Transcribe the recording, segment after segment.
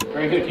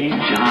Very good, team.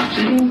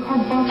 Johnson. From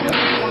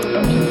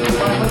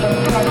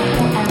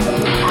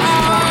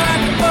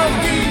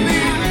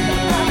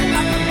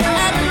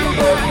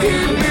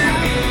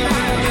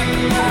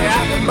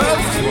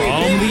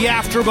the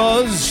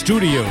AfterBuzz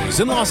Studios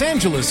in Los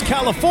Angeles,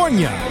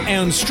 California,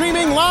 and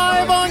streaming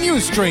live on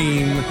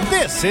Ustream,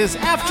 this is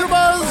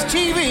AfterBuzz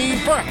TV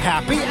for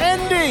Happy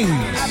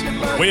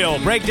Endings. We'll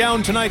break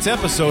down tonight's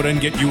episode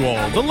and get you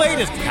all the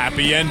latest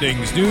Happy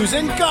Endings news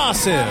and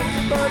gossip.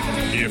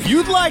 If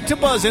you'd like to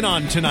buzz in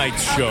on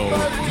tonight's show,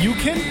 you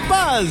can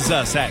buzz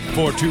us at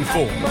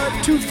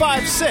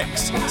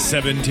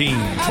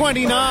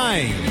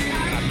 424-256-1729.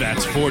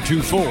 That's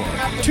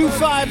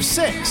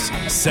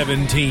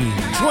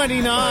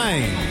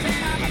 424-256-1729.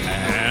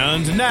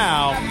 And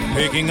now,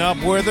 picking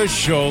up where the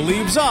show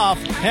leaves off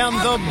and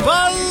the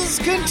buzz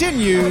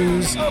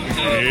continues,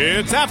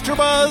 it's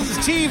AfterBuzz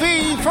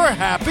TV for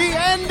Happy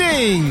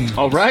Endings.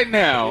 All right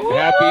now,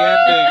 Happy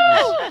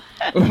Endings.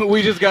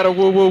 We just got a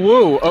woo woo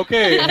woo.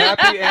 Okay,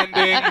 Happy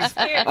Endings.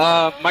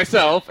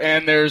 Myself,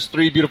 and there's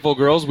three beautiful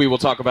girls. We will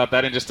talk about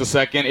that in just a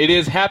second. It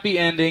is Happy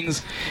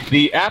Endings,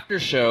 the after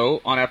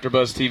show on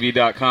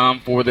AfterBuzzTV.com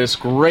for this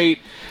great,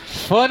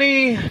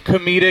 funny,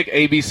 comedic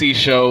ABC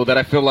show that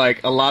I feel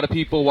like a lot of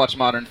people watch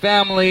Modern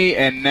Family,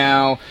 and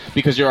now,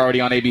 because you're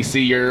already on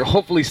ABC, you're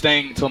hopefully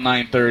staying until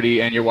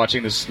 9:30 and you're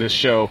watching this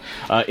show.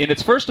 In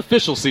its first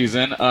official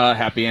season,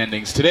 Happy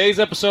Endings. Today's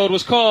episode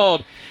was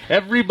called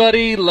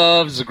Everybody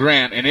Loves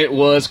Grant, and it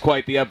was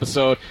quite the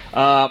episode.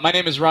 My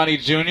name is Ronnie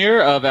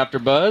Jr. of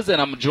AfterBuzz, and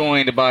I'm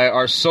joined by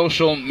our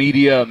social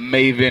media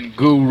maven,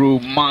 guru,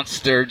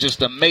 monster,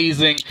 just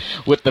amazing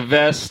with the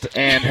vest,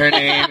 and her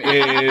name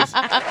is...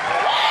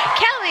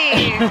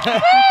 Kelly!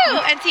 Woo!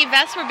 And Team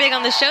Vest were big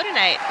on the show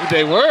tonight.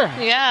 They were.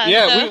 Yeah.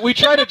 Yeah, so. we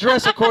try to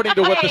dress according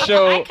to what the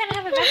show... I kind of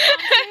have a vest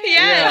on too.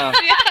 Yes,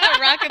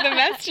 yeah, rocking the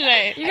vest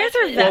tonight. You guys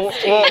are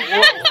vesty. Well,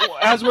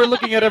 as we're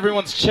looking at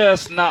everyone's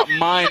chest, not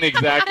mine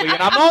exactly,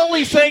 and I'm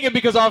only saying it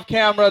because off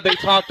camera they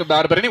talked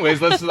about it, but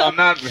anyways, I'm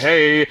not,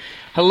 hey...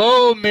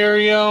 Hello,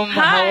 Miriam.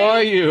 Hi. How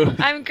are you?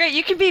 I'm great.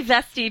 You can be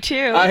vesty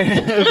too.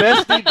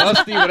 Vesty,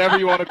 busty, whatever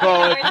you want to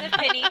call it. Where's the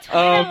penny?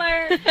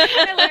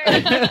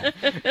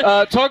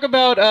 Twitter. Talk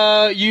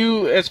about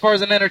you as far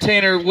as an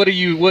entertainer. What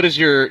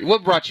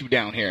brought you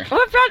down here?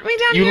 What brought me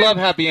down here? You love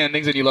Happy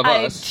Endings and you love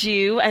us. I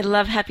do. I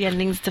love Happy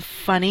Endings. It's a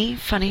funny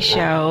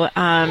show.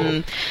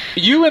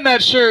 You in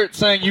that shirt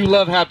saying you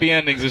love Happy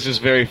Endings is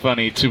just very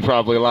funny to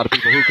probably a lot of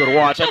people who could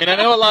watch. I mean, I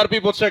know a lot of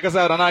people check us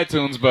out on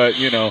iTunes, but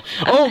you know.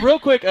 Oh, real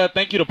quick,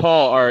 thank you to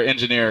Paul, our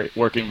engineer,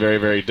 working very,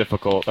 very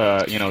difficult,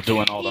 doing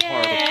all the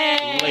hard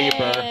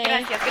labor.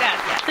 Gracias.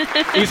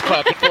 He's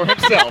clapping for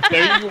himself.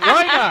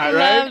 Why not,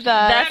 right? Love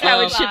that. That's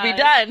how it should be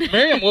done.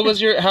 Miriam,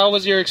 how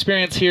was your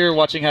experience here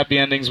watching Happy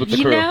Endings with the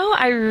crew? You know,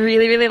 I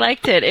really, really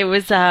liked it. It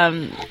was,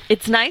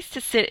 it's nice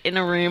to sit in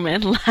a room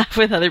and laugh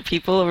with other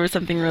people over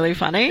something really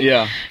funny.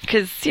 Yeah.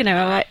 Because,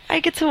 I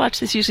get to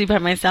watch this usually by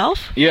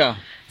myself. Yeah.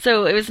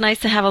 So it was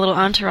nice to have a little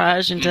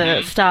entourage and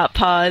to stop,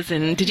 pause,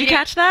 and did you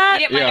catch that?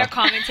 You didn't mind our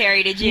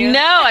commentary, did you? No,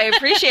 I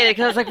appreciate it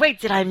because I was like, wait,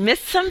 did I miss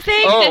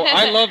something? Oh,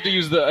 I love to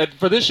use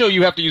for this show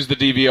you have to use the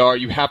DVR.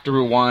 You have to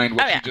rewind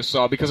what you just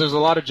saw because there's a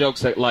lot of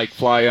jokes that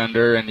fly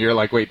under and you're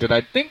like, wait, did I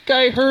think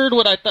I heard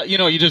what I thought? You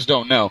just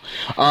don't know.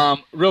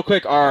 Real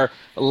quick, our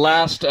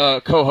last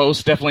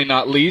co-host, definitely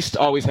not least,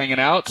 always hanging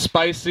out,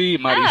 Spicy,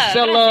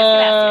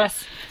 Maricela.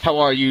 Gracias. How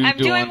are you I'm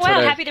doing well.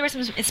 today? Happy there was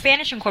some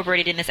Spanish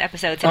incorporated in this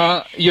episode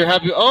today. You're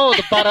happy? Oh,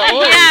 the para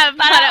hoy. Yeah,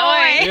 para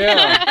hoy.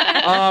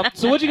 Yeah.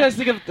 So what do you guys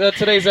think of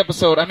today's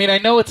episode? I mean, I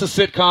know it's a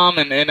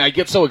sitcom, and I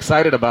get so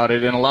excited about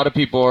it, and a lot of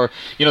people are,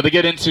 they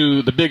get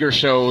into the bigger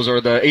shows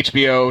or the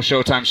HBO,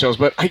 Showtime shows,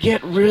 but I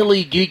get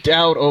really geeked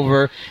out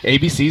over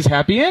ABC's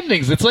Happy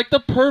Endings. It's like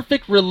the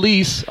perfect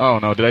release. Oh,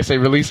 no, did I say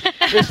release?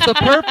 It's the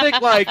perfect,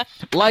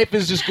 life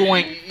is just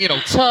going,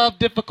 tough,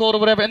 difficult, or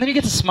whatever, and then you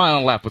get to smile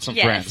and laugh with some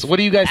friends. What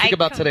do you guys think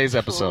about today's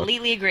episode? I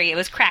completely agree. It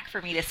was crack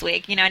for me this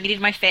week. I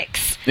needed my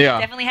fix. Yeah.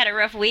 Definitely had a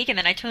rough week, and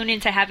then I tuned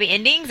into Happy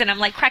Endings, and I'm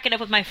cracking up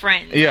with my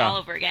friends all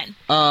over again.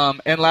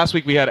 And last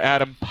week we had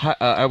Adam,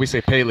 I always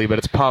say Paley, but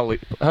it's Polly.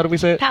 How do we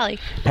say it? Pally.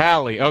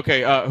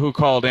 Okay, who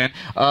called in.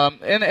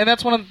 And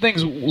that's one of the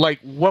things,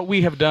 what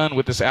we have done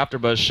with this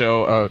AfterBuzz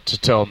show, to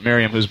tell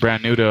Miriam, who's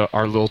brand new to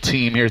our little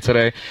team here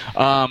today,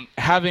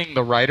 having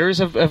the writers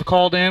have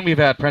called in. We've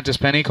had Prentice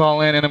Penny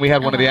call in, and then we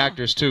had one of the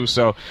actors, too.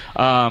 So,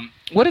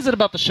 what is it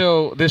about this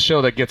show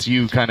that gets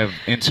you kind of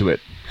into it?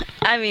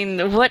 I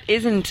mean, what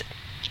isn't...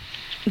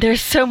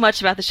 There's so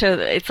much about the show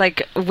that it's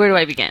like, where do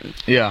I begin?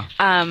 Yeah.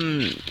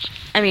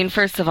 I mean,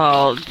 first of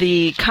all,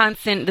 the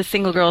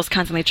single girls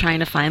constantly trying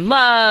to find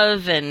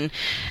love and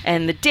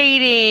the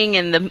dating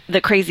and the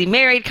crazy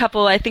married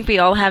couple. I think we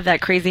all have that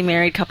crazy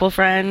married couple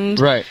friend.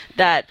 Right.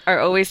 That are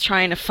always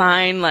trying to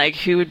find,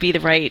 who would be the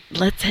right,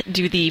 let's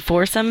do the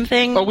foursome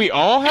thing. Oh, we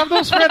all have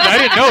those friends? I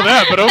didn't know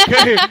that, but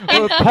okay.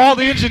 Paul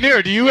the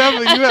engineer, do you have,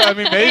 I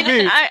mean,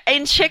 maybe.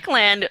 In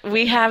Chickland,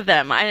 we have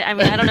them. I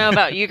mean, I don't know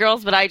about you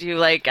girls, but I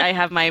do. I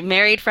have my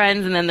married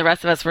friends, and then the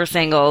rest of us were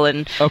single,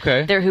 and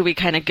they're who we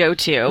kind of go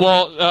to. Well,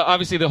 Well,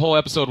 obviously the whole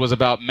episode was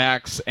about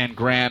Max and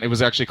Grant. It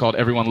was actually called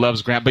Everyone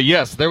Loves Grant. But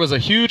yes, there was a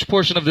huge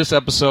portion of this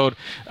episode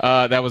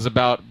that was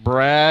about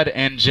Brad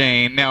and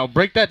Jane. Now,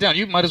 break that down.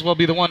 You might as well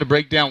be the one to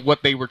break down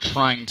what they were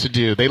trying to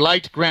do. They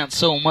liked Grant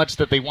so much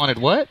that they wanted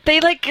what? They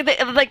like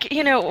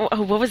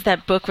what was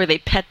that book where they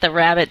pet the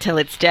rabbit till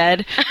it's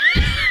dead?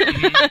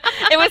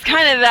 It was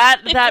kind of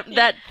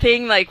that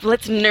thing, like,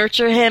 let's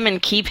nurture him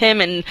and keep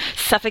him and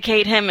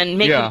suffocate him and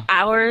make him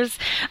ours.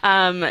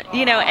 And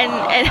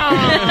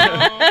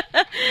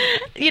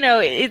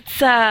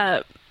it's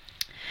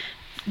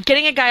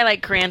getting a guy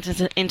like Grant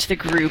into the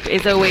group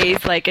is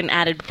always like an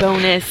added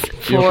bonus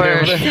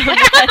for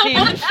somebody.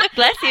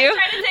 Bless you.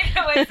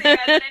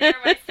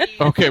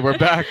 Okay, we're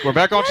back. We're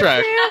back on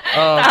track.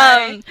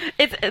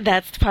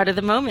 That's part of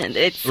the moment.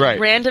 It's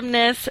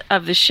randomness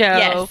of the show.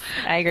 Yes,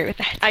 I agree with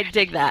that. I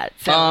dig that.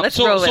 So let's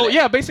roll with it.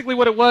 Yeah, basically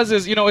what it was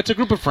is, it's a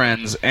group of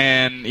friends,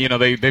 and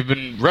they've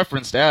been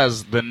referenced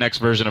as the next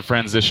version of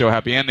Friends. This show,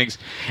 Happy Endings,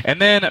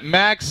 and then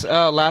Max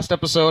last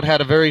episode had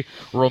a very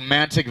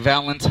romantic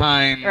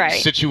Valentine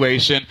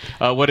situation.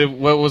 What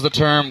was the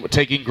term?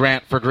 Taking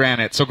Grant for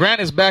granted. So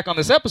Grant is back on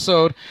this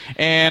episode,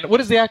 and what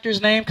is the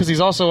actor's name? Because he's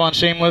also on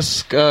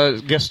Shameless,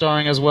 guest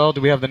starring as well.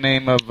 Do we have the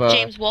name of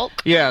James Wolk?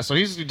 Yeah, so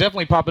he's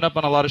definitely popping up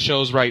on a lot of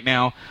shows right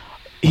now.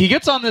 He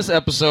gets on this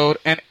episode,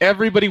 and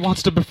everybody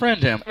wants to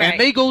befriend him, and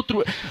they go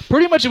through.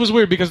 Pretty much, it was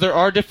weird because there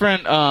are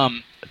different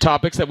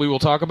topics that we will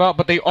talk about,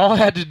 but they all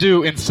had to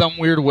do in some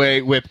weird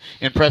way with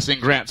impressing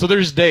Grant. So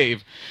there's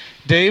Dave.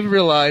 Dave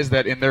realized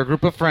that in their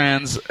group of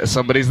friends,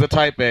 somebody's the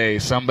type A,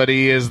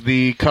 somebody is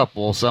the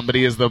couple,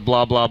 somebody is the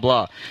blah, blah,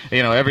 blah.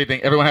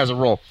 Everyone has a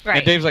role. Right.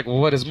 And Dave's like, well,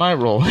 what is my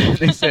role? And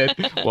they said,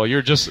 well,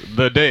 you're just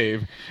the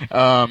Dave.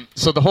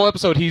 So the whole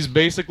episode, he's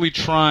basically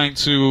trying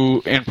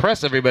to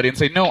impress everybody and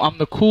say, no, I'm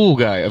the cool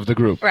guy of the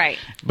group. Right.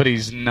 But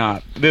he's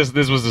not. This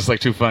was just, like,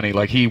 too funny.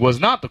 Like, he was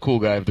not the cool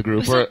guy of the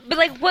group. But,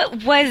 like,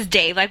 what was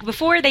Dave? Like,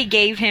 before they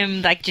gave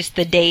him, like, just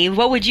the Dave,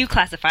 what would you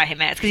classify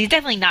him as? Because he's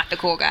definitely not the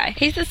cool guy.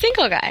 He's the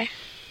single guy.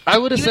 I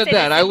would have said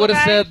that. I would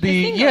have said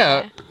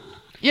yeah,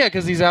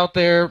 because he's out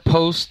there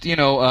post. Him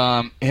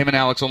and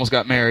Alex almost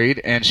got married,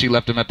 and she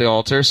left him at the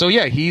altar. So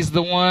yeah, he's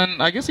the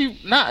one. I guess he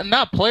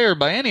not player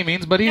by any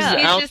means, but he's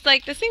out. Just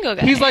like the single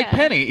guy. He's like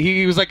Penny.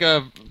 He was like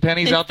a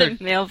Penny's it's out there.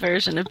 The male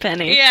version of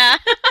Penny. Yeah.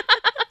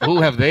 Ooh,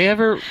 have they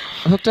ever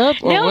hooked up?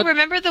 Or no, what?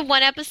 Remember the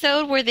one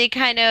episode where they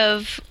kind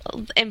of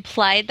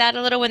implied that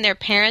a little when their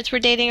parents were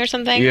dating or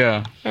something?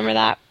 Yeah. Remember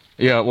that?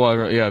 Yeah,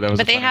 that was.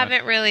 But they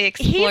haven't really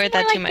explored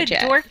that too much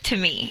yet. He's more like the dork to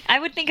me. I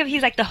would think of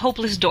he's like the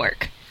hopeless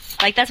dork.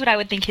 Like, that's what I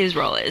would think his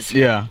role is.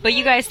 Yeah. But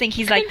you guys think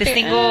he's like the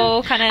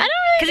single kind of...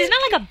 Because he's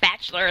not like a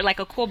bachelor,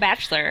 like a cool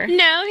bachelor.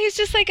 No, he's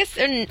just like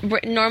a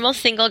normal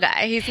single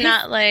guy. He's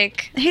not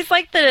like... He's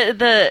like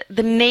the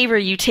neighbor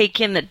you take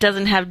in that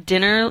doesn't have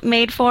dinner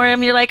made for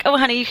him. You're like, oh,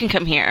 honey, you can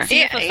come here. So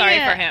you feel sorry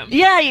for him.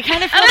 Yeah, you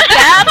kind of feel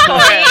bad for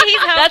him.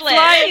 He's hopeless.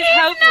 He's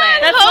hopeless.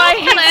 That's why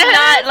he's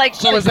not like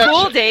so the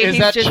cool Dave. Is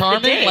he's that just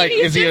charming? The Dave. Like,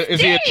 is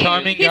he a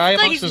charming guy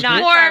amongst his group?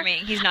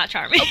 Charming. He's not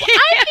charming.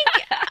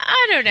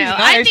 I don't know.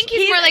 Nice. I think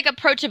he's more like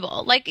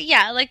approachable. Like,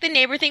 like the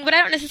neighbor thing, but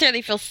I don't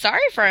necessarily feel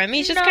sorry for him.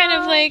 He's just kind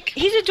of like...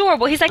 He's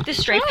adorable. He's like the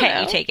stray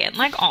pet you take in.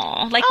 Like,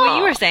 aw. Like what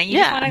you were saying. You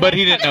just wanna but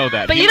he didn't know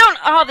that. But you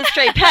don't, the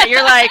stray pet.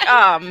 You're like,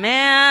 oh,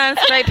 man,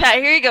 stray pet.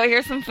 Here you go.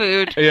 Here's some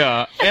food.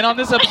 Yeah. And on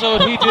this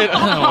episode, he did...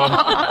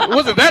 it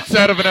wasn't that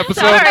sad of an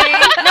episode. Sorry.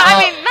 No,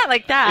 I mean, not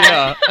like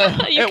that.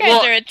 Yeah. You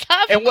guys are a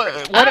tough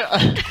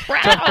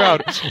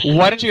crowd.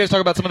 Why didn't you guys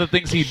talk about some of the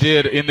things he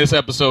did in this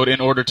episode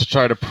in order to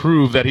try to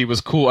prove that he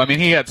was cool? I mean,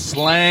 he had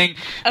slang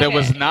that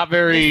was not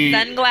very...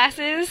 The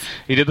sunglasses.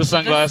 He did the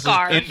sunglasses.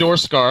 Indoor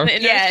scarf. The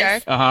indoor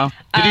scarf. Uh-huh.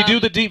 Did he do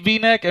the deep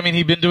V-neck? I mean,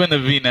 he'd been doing the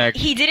V-neck.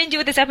 He didn't do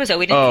it this episode.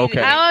 We didn't see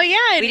Oh,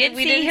 yeah. We didn't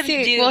see him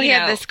do... Well, he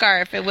had the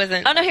scarf. It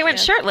wasn't... Oh, no, he went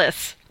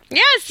shirtless.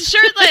 Yes,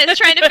 shirtless,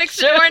 trying to fix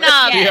the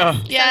doorknob. Yeah. So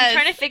he's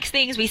trying to fix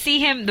things. We see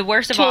him, the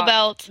worst of all, tool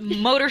belt,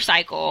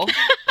 motorcycle.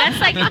 That's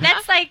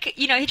like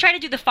he tried to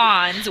do the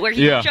Fonz where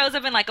he shows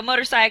up in like a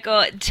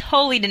motorcycle. It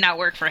totally did not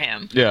work for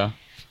him. Yeah.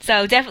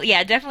 So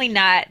definitely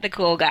not the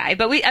cool guy.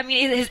 But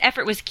his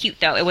effort was cute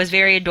though. It was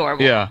very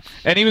adorable. Yeah,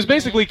 and he was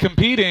basically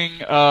competing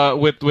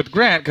with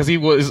Grant because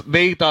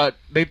they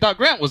thought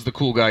Grant was the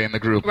cool guy in the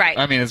group. Right.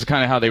 I mean, it's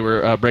kind of how they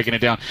were breaking it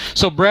down.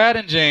 So Brad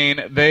and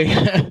Jane,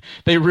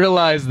 they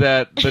realized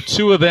that the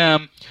two of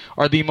them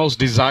are the most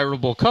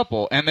desirable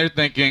couple, and they're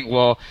thinking,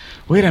 well,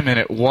 wait a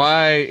minute,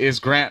 why is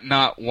Grant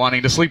not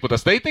wanting to sleep with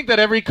us? They think that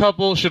every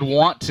couple should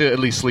want to at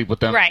least sleep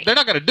with them. Right. They're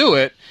not going to do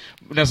it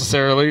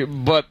necessarily,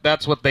 but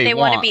that's what they want. They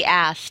want to be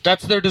asked.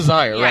 That's their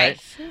desire, right?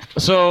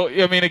 So,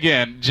 I mean,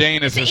 again,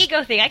 Jane is... It's an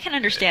ego thing. I can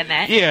understand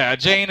that. Yeah,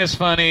 Jane is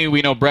funny.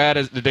 We know Brad,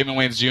 Damon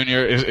Wayans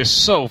Jr., is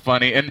so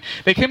funny. And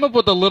they came up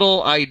with a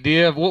little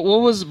idea of what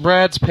was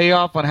Brad's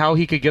payoff on how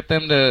he could get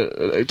them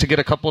to get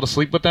a couple to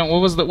sleep with them? What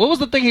was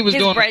the thing he was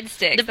doing?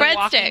 Breadstick. The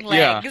breadstick. Legs.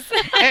 Yeah.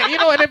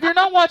 And if you're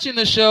not watching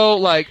the show,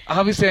 like,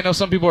 obviously I know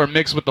some people are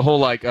mixed with the whole,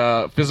 like,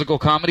 physical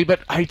comedy,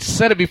 but I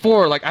said it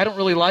before, like, I don't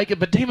really like it,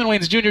 but Damon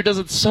Wayans Jr. does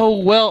it so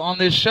well on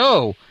this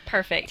show.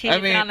 perfect. He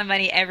hits it on the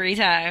money every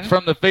time.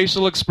 From the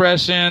facial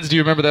expressions, do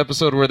you remember the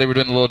episode where they were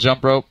doing the little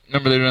jump rope?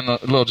 Remember they were doing the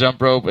little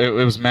jump rope? It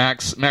was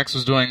Max. Max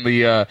was doing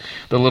the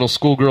little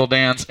schoolgirl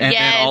dance, and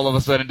then all of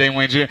a sudden Dane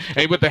Wayne Jr.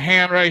 Hey, with the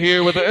hand right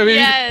here,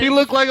 he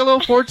looked like a little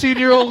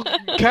 14-year-old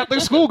Catholic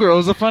schoolgirl. It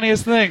was the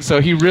funniest thing.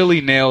 So he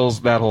really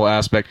nails that whole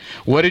aspect.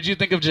 What did you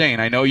think of Jane?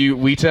 I know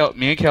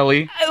me and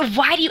Kelly.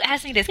 Why do you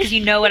ask me this? Because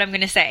you know what I'm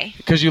going to say.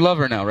 Because you love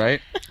her now,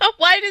 right?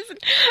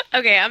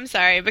 Okay, I'm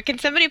sorry, but can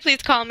somebody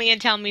please call me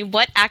and tell me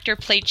what actor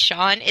played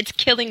Sean? It's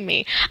killing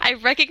me. I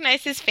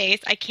recognize his face.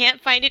 I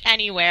can't find it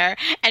anywhere.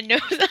 And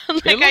knows it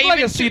looked like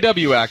a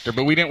CW actor,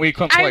 but we couldn't place the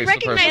person. I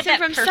recognize him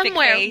from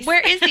somewhere. Face.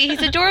 Where is he?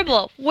 He's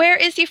adorable. Where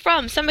is he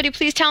from? Somebody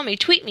please tell me.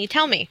 Tweet me.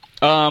 Tell me.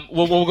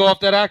 We'll go off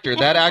that actor.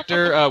 That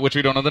actor, which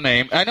we don't know the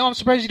name. I know. I'm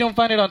surprised you don't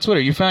find it on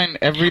Twitter. You find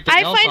everything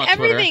else on Twitter. I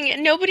find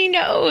everything. Nobody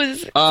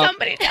knows.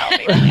 Somebody tell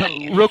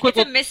me. Real quick,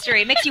 it's a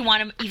mystery. It makes you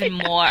want him even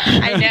more.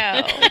 I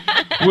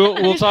know. We'll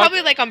He's talk.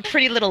 Probably like on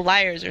Pretty Little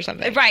Liars or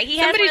something. Right. He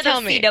Somebody has one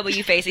of those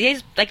CW faces. He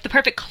has like the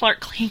perfect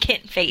Clark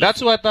Kent face. That's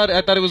who I thought.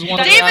 I thought it was one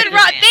of the David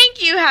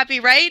Thank you, Happy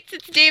Rights.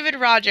 It's David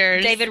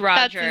Rogers. David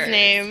Rogers. That's his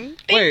name.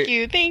 Thank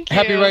you.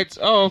 Happy Rights.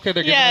 Oh, okay.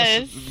 They're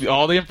giving us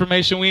all the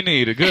information we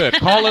need. Good.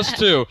 Call us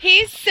too.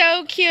 He's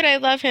so cute. I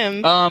love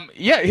him.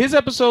 His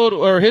episode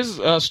or his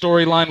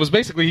storyline was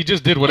basically he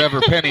just did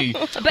whatever Penny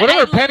wanted.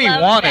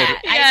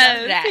 I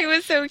love that. He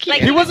was so cute.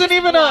 Like, he wasn't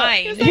even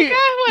whatever.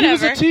 He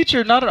was a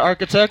teacher, not an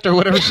architect or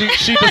whatever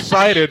she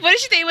decided. What did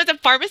she say? He was a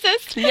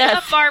pharmacist? Yes.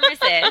 A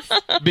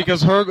pharmacist.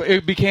 Because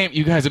it became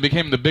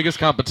the biggest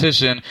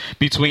competition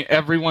between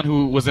everyone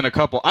who was in a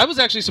couple. I was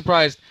actually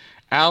surprised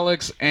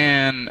Alex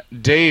and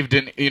Dave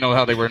didn't,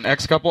 how they were an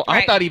ex-couple.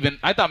 Right.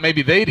 I thought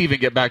maybe they'd even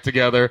get back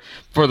together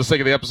for the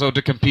sake of the episode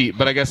to compete,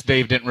 but I guess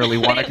Dave didn't really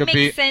want to compete. It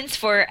makes sense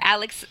for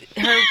Alex,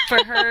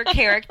 her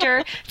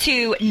character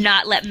to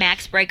not let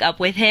Max break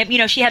up with him.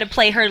 She had to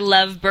play her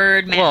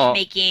lovebird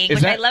matchmaking,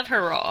 which I love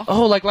her role.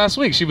 Oh, like last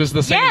week, she was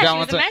the same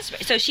Valentine. She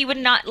was a so she would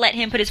not let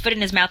him put his foot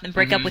in his mouth and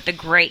break up with the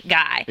great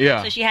guy.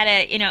 Yeah. So she had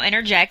to,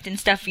 interject and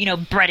stuff,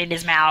 bread in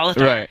his mouth,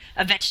 or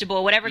a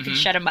vegetable, whatever could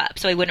shut him up,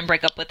 so he wouldn't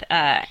break up with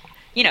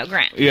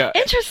Grant. Yeah.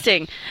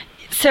 Interesting.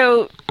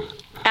 So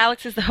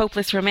Alex is the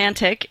hopeless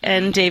romantic,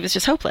 and Dave is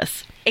just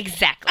hopeless.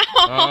 Exactly. So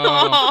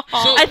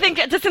I think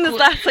just in this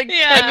last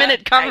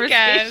 10-minute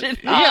conversation.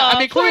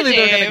 Clearly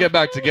they're going to get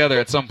back together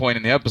at some point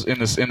in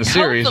the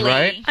series,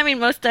 right? I mean,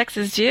 most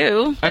exes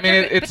do. But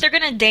they're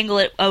going to dangle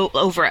it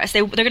over us.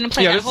 They're going to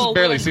play that whole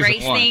Will and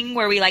Grace thing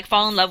where we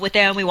fall in love with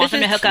them. We want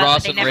them to hook up, Ross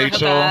but they and never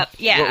Rachel. hook up.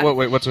 Yeah.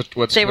 Wait,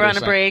 what's they were on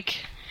a break.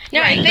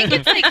 No, I think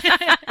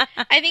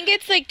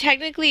it's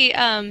technically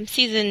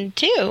season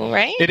 2,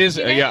 right? It is.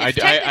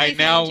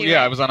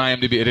 I was on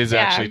IMDb. It is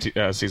actually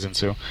season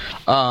 2.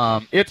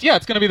 It's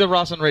going to be the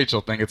Ross and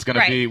Rachel thing. It's going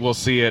to be. We'll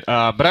see it,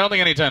 but I don't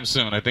think anytime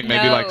soon. I think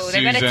maybe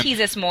they're going to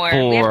tease us more.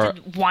 We have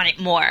to want it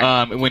more.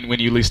 When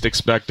you least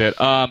expect it.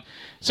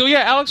 So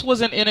Alex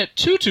wasn't in it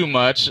too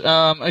much.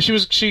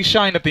 She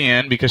shined at the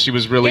end because she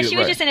was really. Yeah, she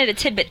was just in it a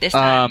tidbit this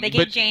time. They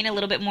gave Jane a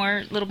little bit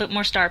more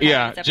star power.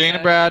 Yeah, Jane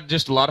and Brad,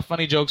 just a lot of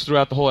funny jokes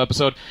throughout the whole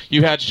episode.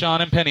 You had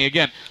Sean and Penny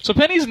again. So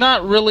Penny's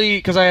not really,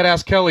 because I had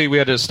asked Kelly, we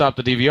had to stop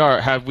the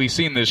DVR. Have we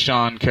seen this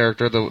Sean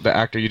character, the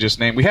actor you just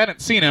named? We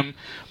hadn't seen him,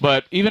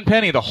 but even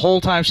Penny, the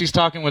whole time she's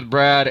talking with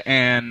Brad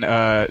and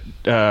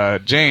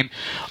Jane.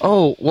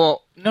 Oh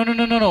well.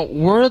 No.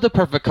 We're the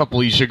perfect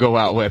couple you should go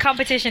out with.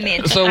 Competition the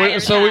entire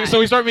time. So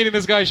we start meeting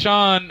this guy,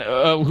 Sean,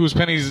 who's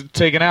Penny's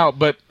taken out,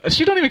 but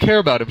she don't even care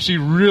about him. She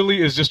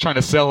really is just trying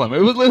to sell him.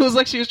 It was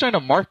like she was trying to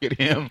market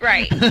him.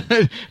 Right.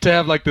 To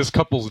have like this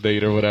couple's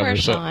date or whatever. Poor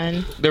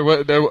Sean. There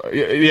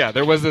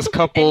was this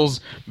couple's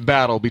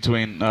battle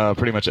between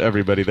pretty much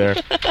everybody there.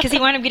 Because he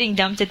wound up getting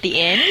dumped at the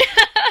end.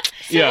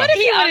 What if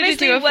he wanted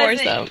to do a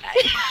foursome?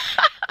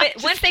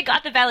 But once they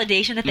got the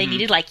validation that they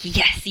needed,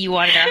 yes, you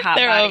wanted our hot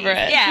They're bodies. over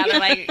it. Yeah, they're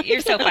like,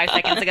 you're so 5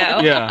 seconds ago.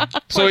 Yeah.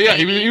 So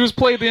he was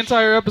played the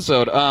entire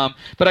episode.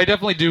 But I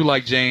definitely do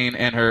like Jane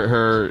and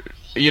her.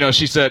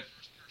 She said.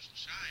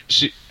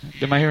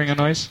 Am I hearing a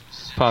noise?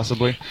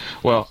 Possibly.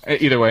 Well,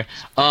 either way.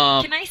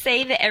 Can I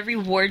say that every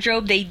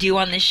wardrobe they do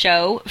on the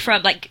show,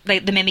 from like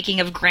the mimicking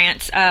of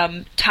Grant's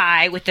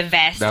tie with the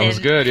vest, that was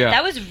good. Yeah,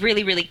 that was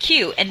really, really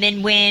cute. And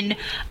then when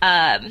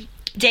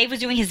Dave was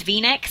doing his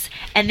V-necks,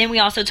 and then we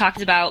also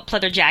talked about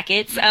pleather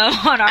jackets on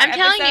our I'm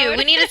telling episode. you,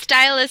 we need a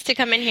stylist to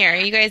come in here.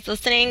 You guys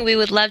listening? We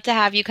would love to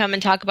have you come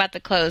and talk about the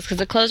clothes, because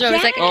the clothes are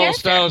always like a character.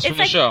 Stylist from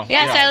the show.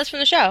 Yeah, stylist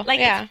from the show.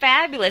 It's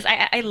fabulous.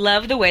 I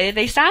love the way that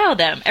they style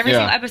them every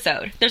single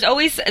episode. There's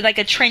always like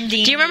a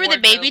trending. Do you remember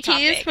the baby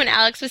tees when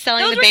Alex was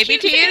selling Those the baby were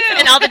cute tees too.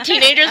 and all the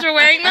teenagers were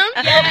wearing them?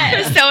 Yes. It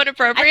was so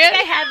inappropriate. I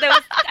think I had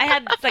those. I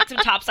had like some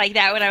tops like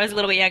that when I was a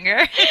little bit younger.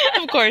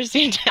 Of course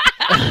you did.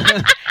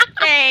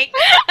 Thanks.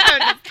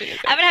 I'm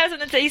gonna have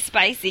something to say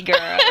spicy, girl.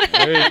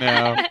 Hey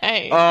now.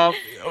 Hey.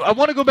 I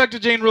want to go back to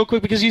Jane real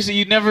quick because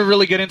you never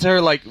really get into her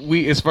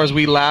as far as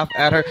we laugh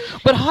at her.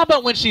 But how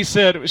about when she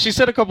said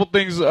a couple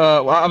things?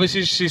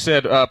 Obviously she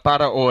said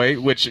para hoy,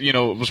 which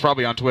was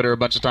probably on Twitter a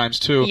bunch of times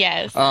too.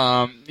 Yes.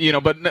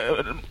 But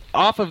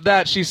off of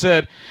that, she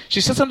said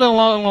something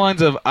along the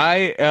lines of,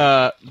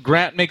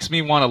 Grant makes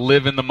me want to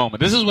live in the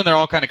moment. This is when they're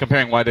all kind of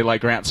comparing why they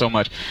like Grant so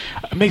much.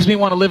 It makes me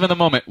want to live in the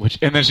moment.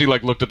 And then she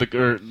like looked at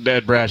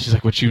Ed Brad. She's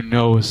like, which you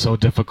know is so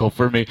difficult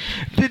for me.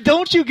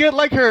 Don't you get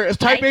like her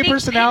type A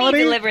personality?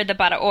 Penny delivered the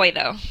bada oi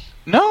though.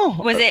 No.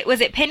 Was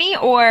it Penny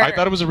or? I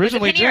thought it was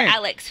originally Penny Jane. or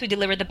Alex who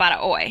delivered the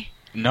bada oi?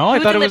 No, I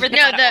thought it was.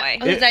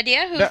 Whose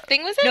idea? Whose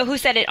thing was it? No, who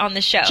said it on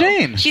the show?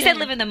 Jane. She said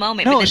live in the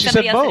moment. No, but then she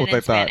somebody said else both, said it in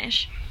I thought.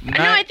 Spanish. No,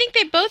 I think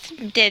they both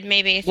did,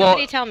 maybe.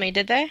 Somebody tell me,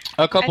 did they?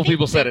 A couple I think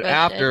people said they it both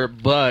after,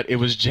 but it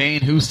was Jane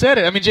who said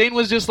it. I mean, Jane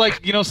was just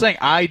like, saying,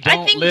 I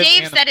don't I think live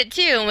Dave in... said it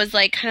too and was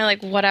like, kind of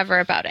like, whatever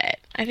about it.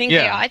 I think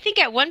Yeah. I think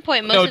at one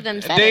point most of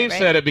them said Dave it, right?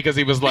 said it because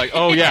he was like,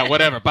 oh yeah,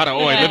 whatever, bada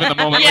oi, live in the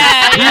moment.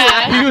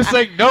 Yeah, He was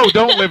saying, no,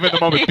 don't live in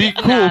the moment, be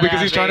cool, Nah, because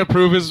he's trying to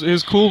prove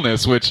his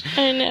coolness, which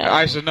I know.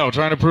 I should know.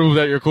 Trying to prove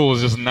that you're cool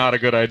is just not a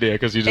good idea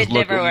because you just It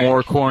look never works.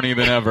 more corny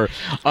than ever.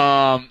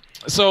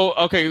 So,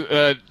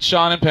 okay,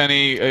 Sean and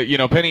Penny,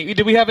 Penny,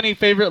 do we have any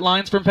favorite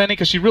lines from Penny?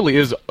 Because she really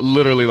is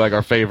literally like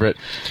our favorite.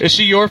 Is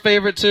she your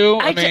favorite too?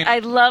 I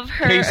love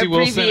her Casey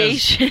Wilson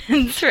is-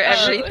 abbreviations for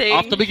everything.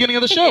 Off the beginning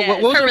of the show. Yes.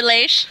 What was Her her?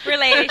 relation.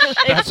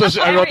 That's what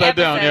I wrote that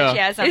down, yeah.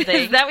 Yeah, something.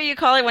 Is that what you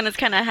call it when it's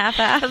kind of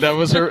half-assed? That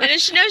was her. And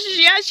she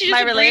just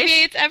My relation?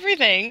 abbreviates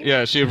everything.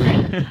 Yeah, she.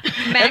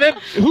 And then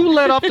who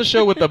led off the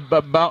show with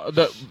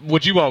the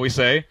would you always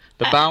say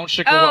the bounce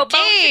shika? Oh,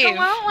 Dave.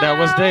 That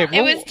was Dave.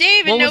 It was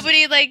Dave, and what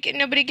was-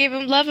 nobody gave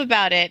him love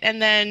about it.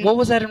 And then What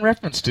was that in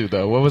reference to,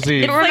 though? What was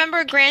he?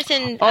 remember Grant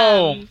and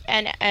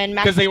and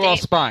Max Because they were all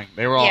Dave? spying.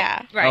 They were all.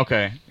 Yeah. Right.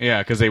 Okay.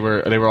 Yeah, because they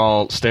were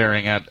all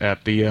staring at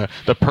the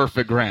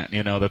perfect Grant.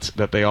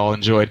 That they all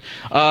enjoyed.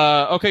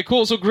 Okay,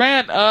 cool. So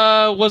Grant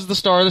was the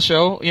star of the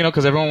show.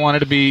 Because everyone wanted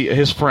to be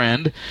his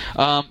friend.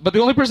 But the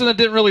only person that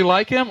didn't really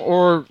like him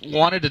or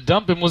wanted to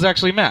dump him was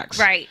actually Max.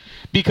 Right.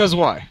 Because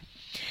why?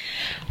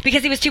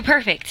 Because he was too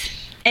perfect.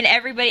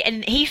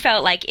 And he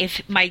felt like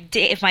if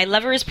my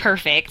lover is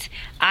perfect,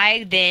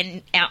 I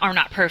then are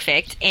not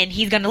perfect, and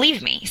he's going to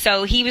leave me.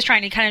 So he was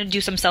trying to kind of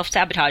do some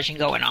self-sabotaging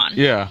going on.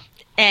 Yeah.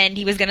 And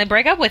he was going to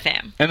break up with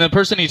him. And the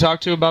person he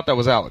talked to about that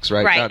was Alex,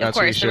 right? Right, That's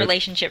of who he course, the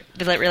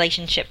shared.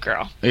 relationship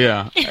girl.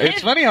 Yeah,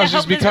 it's funny how I she's hope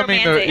it's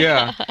becoming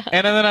romantic.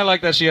 and then I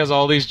like that she has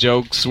all these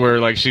jokes where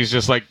like she's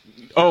just like,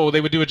 oh,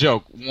 they would do a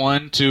joke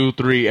 1, 2,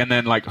 3, and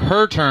then like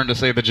her turn to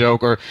say the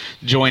joke or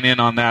join in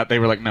on that. They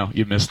were like, no,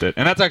 you missed it,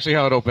 and that's actually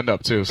how it opened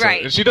up too. So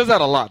Right. she does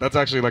that a lot. That's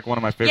actually like one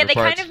of my favorite Yeah, they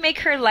parts. kind of make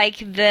her like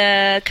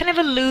the kind of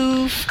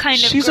aloof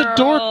kind of She's girl.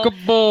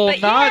 adorkable. But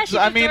yeah, she's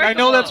I mean, I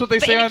know that's what they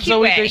adorable, say but in a on cute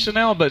Zoe way.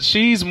 Deschanel, but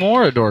she's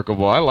more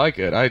adorable. I like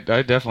it. I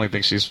definitely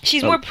think she's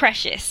More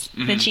precious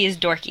than she is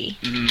dorky.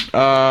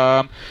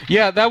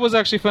 Yeah, that was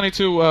actually funny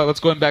too. Let's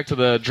go back to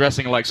the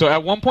dressing alike. So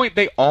at one point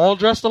they all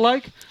dressed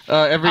alike.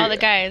 All the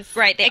guys,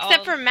 Right, they Except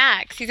all- for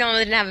Max, he's the only one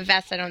that didn't have a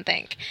vest. I don't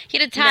think he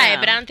had a tie,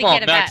 No. but I don't think Well, he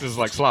had a Max vest. is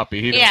like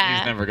sloppy. He's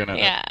never gonna.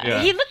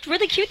 Yeah. He looked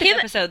really cute this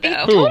episode, He's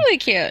though. Who? totally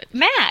cute.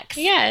 Max.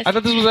 Yes. I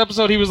thought this was the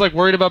episode he was like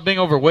worried about being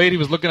overweight. He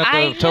was looking at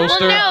I the know.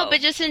 toaster. Well, no,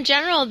 but just in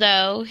general,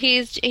 though, he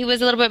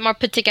was a little bit more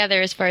put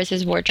together as far as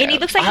his wardrobe. And he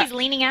looks like he's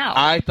leaning out.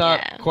 I thought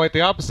Yeah. quite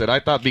the opposite. I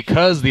thought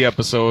because the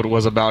episode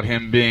was about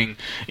him being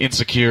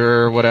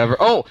insecure or whatever.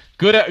 Oh,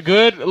 good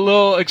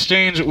little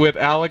exchange with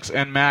Alex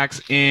and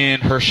Max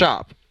in her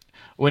shop.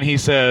 When he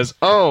says,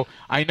 "Oh,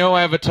 I know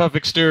I have a tough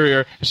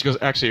exterior," and she goes,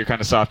 "Actually, you're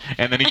kind of soft."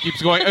 And then he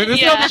keeps going. And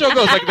this is how the show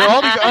goes. Like there are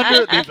all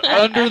these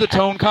under the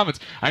tone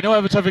comments. I know I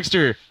have a tough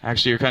exterior.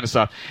 Actually, you're kind of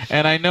soft.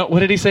 And I know what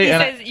did he say? he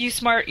And says,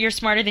 you're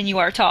smarter than you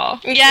are tall.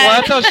 Yeah.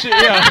 well, that's how she.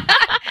 Yeah.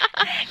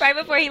 Right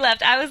before he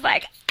left, I was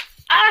like,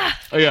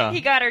 Yeah. he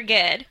got her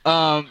good.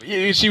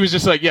 She was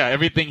just like, yeah,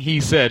 everything he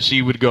said,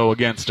 she would go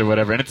against or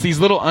whatever. And it's these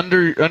little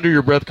under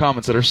your breath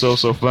comments that are so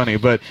funny.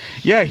 But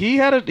yeah, he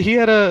had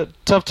a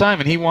tough time,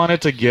 and he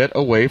wanted to get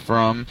away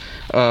from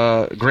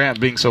Grant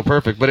being so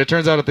perfect. But it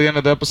turns out at the end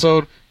of the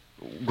episode,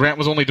 Grant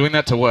was only doing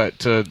that to what?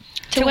 To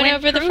win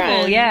over the approval,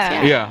 friends.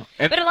 yeah. yeah.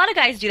 And But a lot of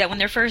guys do that when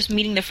they're first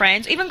meeting the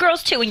friends. Even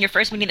girls too. When you're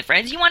first meeting the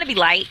friends, you want to be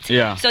liked.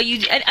 Yeah. So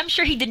I'm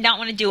sure he did not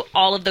want to do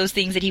all of those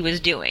things that he was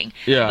doing.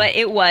 Yeah. But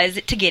it was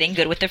to get in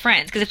good with the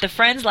friends. Because if the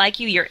friends like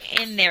you, you're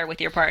in there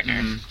with your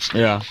partner.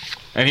 yeah.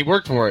 And he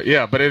worked for it,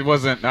 yeah, but it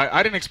wasn't...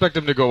 I didn't expect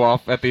him to go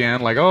off at the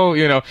end, like, oh,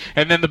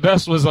 And then the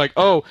best was like,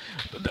 oh,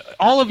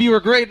 all of you are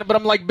great, but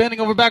I'm like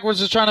bending over backwards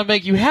just trying to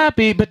make you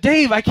happy, but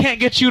Dave, I can't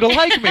get you to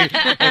like me.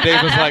 And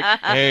Dave was like,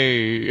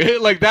 hey.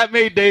 Like, that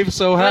made Dave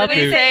so What happy.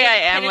 did he say? I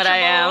am what I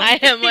am. I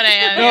am what I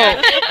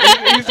am.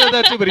 No, he said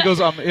that too, but he goes,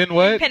 I'm in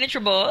what?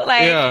 Impenetrable.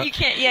 Like, Yeah. you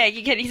can't,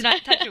 he's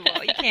not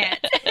touchable. You can't.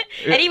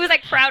 And he was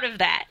like proud of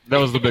that. That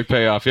was the big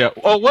payoff, yeah.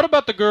 Oh, what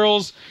about the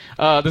girls?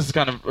 This is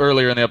kind of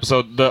earlier in the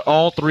episode.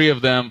 All three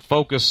of them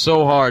focused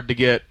so hard to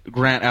get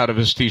Grant out of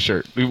his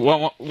T-shirt. We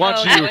want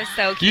that was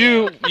so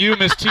cute. You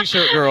Miss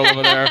T-shirt girl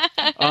over there.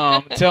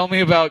 Tell me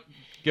about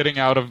getting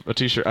out of a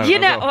T-shirt. I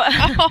don't know.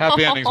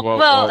 Happy endings. Whoa,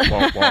 Well-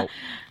 whoa.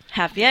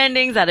 happy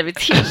endings out of a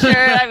T-shirt.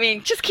 I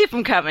mean, just keep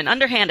them coming,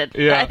 underhanded.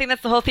 Yeah. I think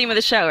that's the whole theme of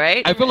the show,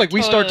 right? I feel like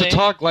we start to Totally.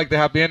 talk like the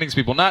happy endings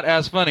people. Not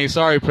as funny.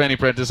 Sorry, Penny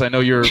Prentice. I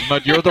know you're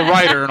the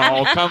writer and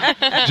all. Come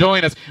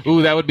join us.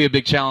 Ooh, that would be a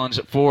big challenge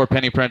for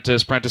Penny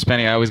Prentice. Prentice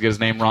Penny. I always get his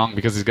name wrong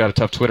because he's got a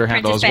tough Twitter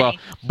handle Prentice as well.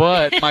 Penny.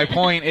 But my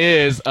point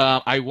is,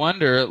 I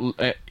wonder,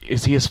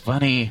 is he as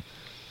funny?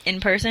 In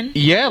person?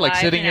 Yeah, like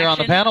Live sitting in here on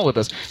the action? panel with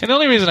us. And the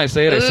only reason I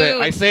say it, I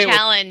say it with,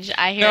 challenge.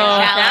 I hear No. a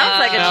challenge. Sounds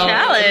like a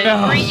challenge.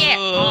 no. Bring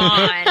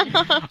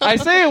it on. I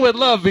say it with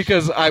love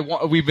because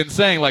we've been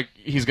saying like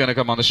he's going to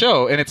come on the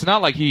show, and it's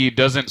not like he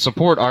doesn't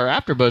support our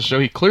AfterBuzz show.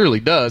 He clearly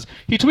does.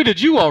 He tweeted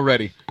you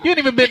already.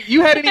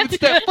 You hadn't even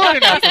stepped foot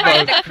in Part of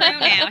AfterBuzz. the crew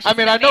now. She's I mean,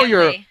 in the I know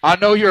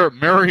family. you're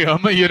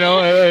Miriam,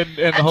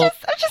 and the whole.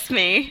 I'm just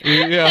me.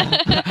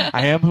 Yeah,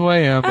 I am who I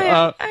am. I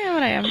am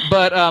what I am.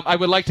 But I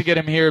would like to get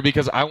him here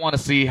because I want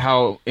to see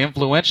how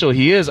influential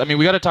he is. I mean,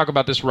 we got to talk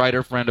about this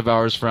writer friend of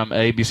ours from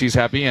ABC's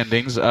Happy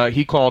Endings.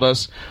 He called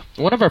us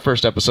one of our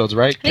first episodes,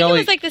 right? I think it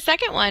was like the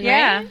second one,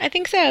 Yeah. right? I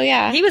think so,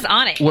 yeah. He was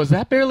on it. Was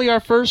that barely our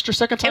first or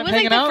second time It was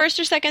hanging like the out? first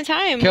or second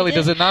time. Kelly,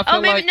 does it not feel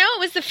Oh, maybe like- no. It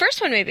was the first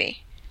one,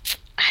 maybe.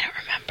 I don't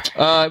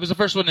remember. It was the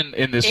first one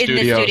in this In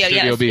studio. the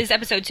studio, yes. B. It's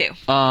episode 2. Um,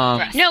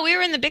 for us. No, we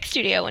were in the big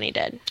studio when he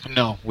did.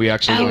 no, we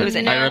actually Oh, were. was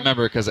it I no?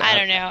 remember because I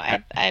don't know.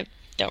 I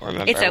don't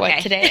remember It's what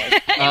okay. today is.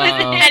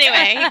 Um,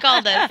 Anyway, he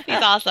called us.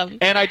 He's awesome.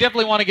 And I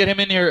definitely want to get him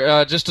in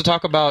here just to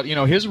talk about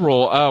his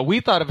role. We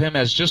thought of him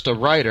as just a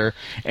writer,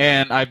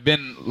 and I've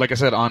been, like I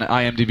said, on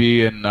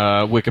IMDb and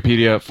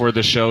Wikipedia for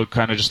the show,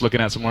 kind of just looking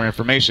at some more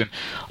information.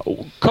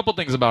 A couple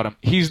things about him.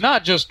 He's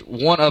not just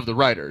one of the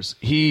writers.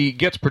 He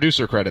gets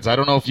producer credits. I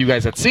don't know if you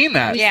guys had seen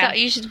that. Yeah.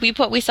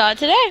 We saw it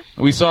today.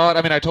 We saw it.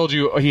 I mean, I told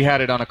you he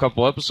had it on a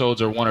couple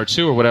episodes or 1 or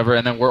 2 or whatever,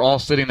 and then we're all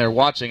sitting there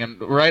watching.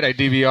 And I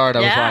DVR'd. I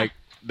was Yeah. like,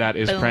 that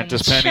is Boom.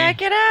 Prentice Penny.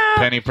 Check it out.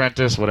 Penny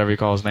Prentice, whatever you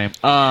call his name.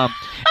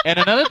 And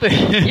another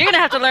thing. You're gonna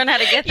have to learn how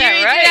to get that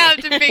You right. have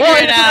to figure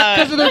Well, it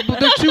out. because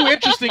they're 2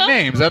 interesting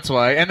names. That's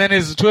why. And then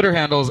his Twitter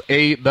handle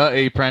is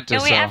the Apprentice.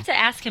 And we so have to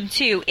ask him,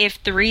 too,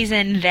 if the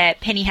reason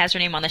that Penny has her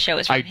name on the show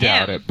is from I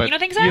doubt him. it. But you don't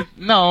think so?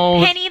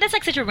 No. Penny, that's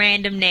like such a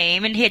random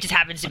name, and he just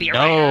happens to be a No,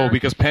 writer.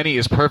 because Penny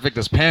is perfect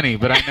as Penny.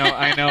 But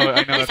I know.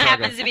 Just That's how it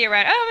happens goes. to be a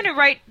writer. Oh, I'm going to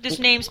write this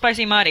name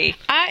Spicy Muddy.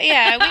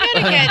 Yeah,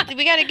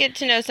 we gotta get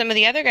to know some of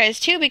the other guys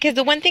too, because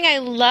the one thing I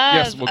love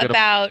Yes, we'll get 'em.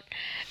 about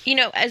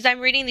as I'm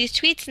reading these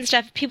tweets and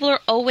stuff, people are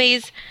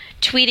always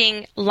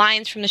tweeting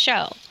lines from the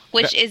show,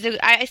 which is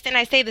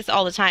I say this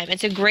all the time.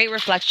 It's a great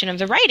reflection of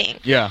the writing.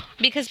 Yeah.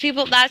 Because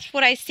that's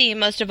what I see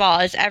most of all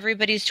is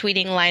everybody's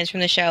tweeting lines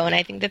from the show, and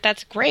I think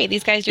that's great.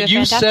 These guys do a You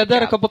fantastic said that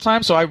job. a couple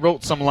times, so I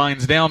wrote some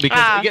lines down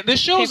because again, this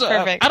show's. okay,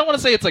 perfect. I don't want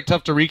to say it's like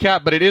tough to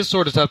recap, but it is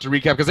sort of tough to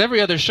recap because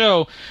every other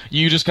show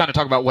you just kind of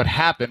talk about what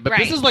happened, but this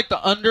Right. is like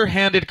the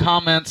underhanded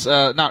comments,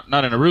 not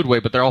in a rude way,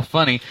 but they're all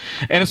funny,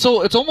 and it's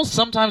almost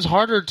sometimes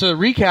harder to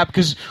recap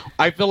because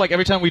I feel like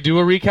every time we do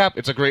a recap,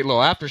 it's a great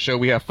little after show,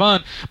 we have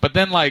fun, but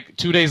then like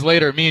 2 days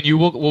later, me and you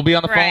will be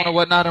on the phone Right. or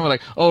whatnot, and we're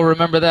like, oh,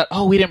 remember that?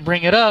 Oh, we didn't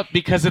bring it up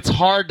because it's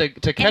hard to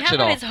And catch how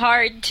it all. it's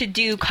hard to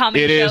do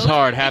comedy It shows. is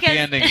hard. Happy because-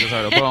 endings is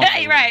hard. Boom.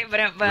 right, but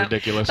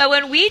Ridiculous. But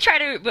when we try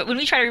to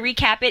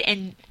recap it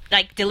and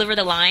like deliver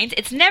the lines,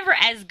 it's never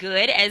as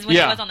good as when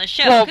Yeah. it was on the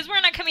show Well- because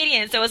we're not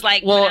comedians. So it's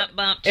like Well,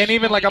 bump, and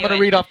even like I'm going to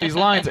do it. read off these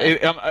lines.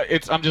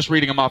 I'm just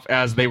reading them off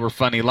as they were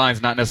funny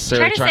lines, not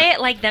necessarily Try to say it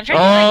like them. Try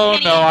to Oh say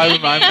it like no, Penny.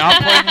 I'm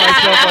not playing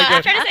myself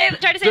like that.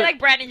 Try to say it like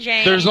Brad and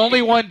Jane. There's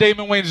only one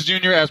Damon Wayans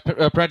Jr. as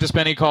Prentice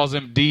Penny calls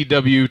him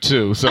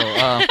DW2, so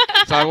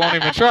I won't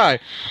even try.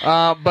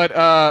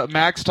 But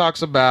Max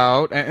talks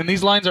about, and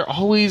these lines are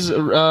always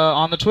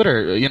on the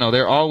Twitter.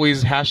 They're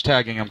always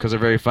hashtagging them because they're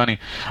very funny.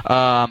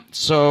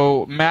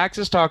 So Max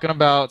is talking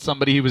about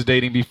somebody he was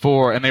dating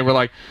before, and they were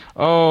like,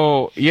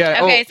 "Oh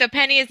yeah." Okay, oh, so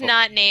Penny is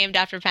not named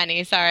after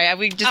Penny. Sorry,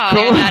 we just Oh.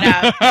 cleared that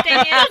out.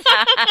 Dang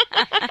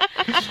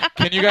it.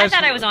 can you I guys?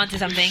 thought I was onto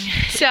something.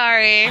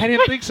 Sorry. I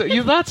didn't think so.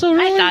 You thought so?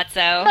 Really? I thought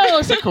so. Oh,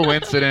 it's a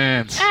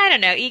coincidence. I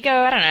don't know. Ego,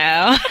 I don't know.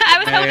 I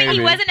was hoping Maybe.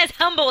 he wasn't as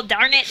humble.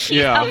 Darn it. He's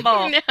Yeah.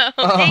 humble. No.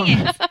 Dang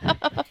it.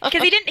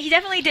 Because he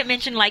definitely didn't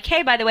mention like,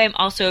 hey, by the way, I'm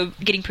also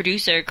getting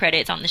producer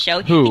credits on the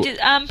show. Who? He did,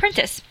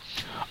 Prentice.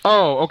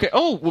 Oh, okay.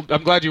 Oh, well,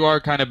 I'm glad you are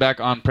kind of back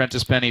on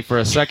Prentice Penny for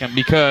a second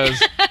because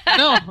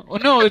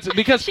no, it's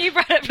because She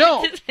brought up No.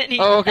 Prentice Penny.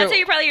 Oh, okay. That's who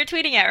you're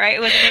tweeting at, right?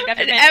 It wasn't named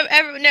after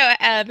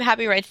Penny.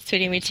 Happy Writes is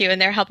tweeting me too,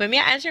 and they're helping me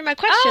answer my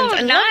questions. Oh, I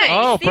love nice. it.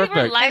 Oh, See, we're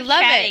perfect. live I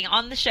love chatting it.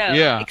 on the show.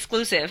 Yeah.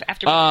 Exclusive.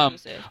 After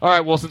exclusive. All right.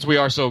 Well, since we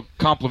are so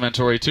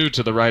complimentary too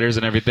to the writers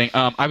and everything,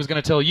 I was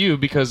going to tell you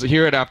because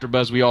here at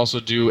AfterBuzz we also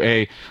do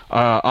a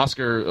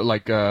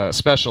Oscar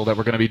special that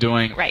we're going to be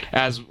doing. Right.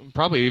 As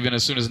probably even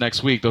as soon as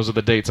next week. Those are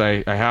the dates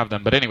I have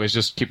them. But anyways,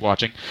 just keep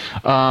watching.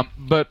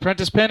 But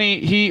Prentice Penny,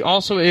 he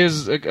also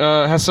is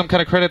has some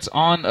kind of credits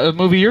on a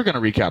movie you're going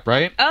to recap,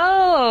 right?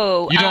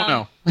 Oh. You don't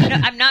know. No,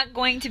 I'm not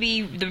going to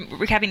be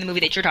recapping the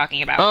movie that you're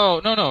talking about. Oh,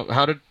 no.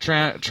 How to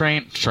Train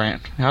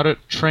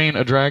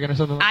a Dragon or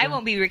something like that? I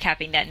won't be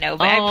recapping that, no,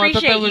 but Oh, I I thought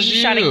appreciate that was you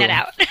you. shouting that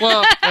out.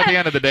 Well, at the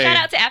end of the day. Shout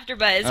out to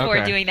AfterBuzz for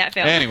Okay. doing that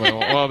film. Anyway,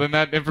 well, then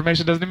that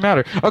information doesn't even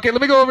matter. Okay, let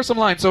me go over some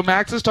lines. So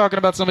Max is talking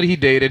about somebody he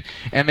dated,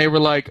 and they were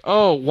like,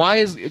 oh,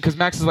 because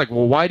Max is like,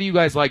 well, why do you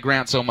guys like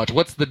Grant so much?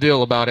 What's the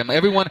deal about him?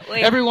 Everyone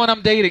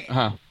I'm dating,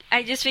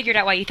 I just figured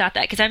out why you thought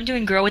that, because I'm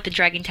doing Girl with the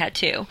Dragon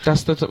Tattoo.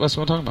 That's what I'm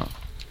talking about.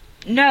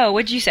 No,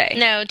 what'd you say?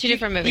 No, 2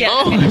 different movies. Yeah.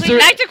 Oh, is there-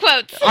 Back to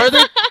quotes. Are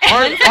there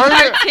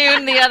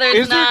Cartoon, the other's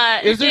is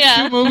not. there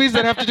Yeah. 2 movies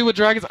that have to do with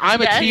dragons?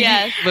 I'm a Yes. TV.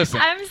 Yes. Listen,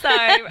 I'm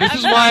sorry. This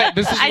is why I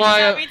just why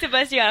don't mean to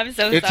bust you out. I'm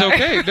so it's sorry.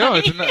 okay. No,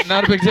 it's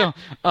not a big deal.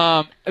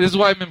 This is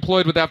why I'm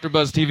employed with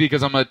AfterBuzz TV,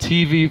 because I'm a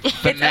TV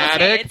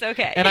fanatic. It's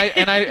okay. And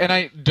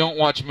I don't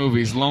watch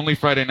movies. Lonely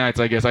Friday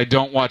nights, I guess. I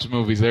don't watch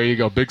movies. There you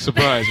go. Big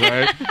surprise,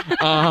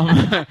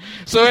 right?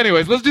 So,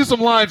 anyways, let's do some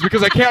lines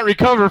because I can't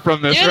recover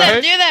from this, Do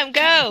right? them,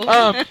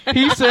 go.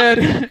 He said,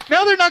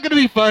 "No, they're not going to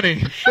be funny.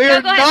 They No,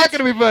 are go ahead. not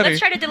going to be funny." Let's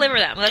try to deliver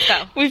them. Let's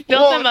go. We've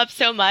built them up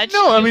so much.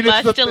 No, I You mean,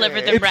 it's must the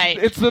deliver them right.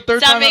 It's the third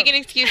Stop time. making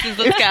excuses.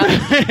 Let's go.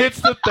 It's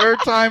the third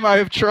time I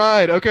have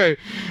tried. Okay,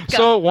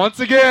 so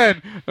once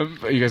again,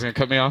 are you guys gonna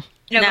cut me off?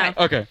 No, No. go ahead.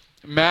 Okay.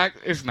 Max,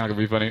 it's not gonna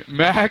be funny.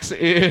 Max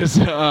is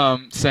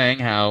saying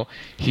how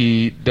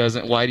he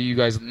doesn't. Why do you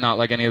guys not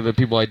like any of the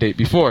people I date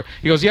before?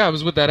 He goes, yeah, I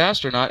was with that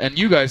astronaut, and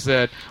you guys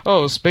said,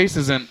 oh, space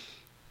isn't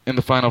in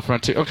the final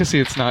frontier. Okay, see,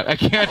 it's not. I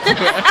can't do it.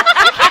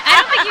 I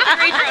don't think you can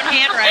read your own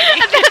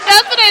handwriting.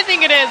 That's what I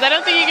think it is. I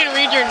don't think you can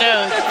read your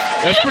notes.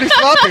 That's pretty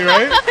sloppy,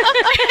 right?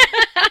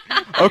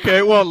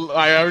 Okay, well,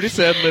 I already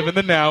said "Live in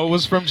the Now"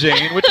 was from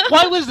Jane.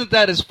 Why wasn't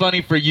that as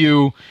funny for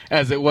you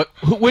as it was?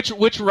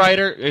 Which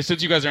writer?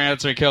 Since you guys are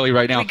answering Kelly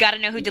right now, We got to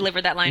know who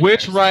delivered that line.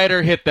 which first.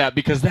 writer hit that?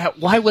 Because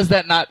why was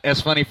that not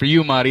as funny for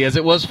you, Marty, as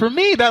it was for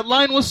me? That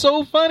line was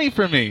so funny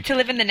for me. To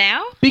live in the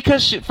now?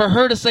 Because for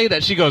her to say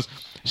that, she goes,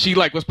 she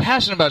was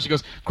passionate about it. She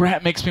goes,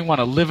 Grant makes me want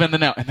to live in the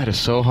now. And that is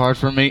so hard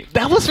for me.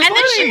 That was funny. And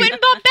then she went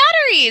and bought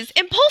batteries.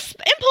 Impulse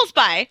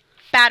buy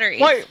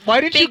batteries. Why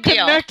didn't you Big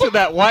deal. connect to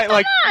that? Why,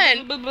 like,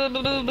 Come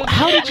on.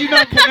 how did you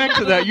not connect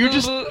to that? You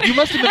must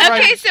have been Okay,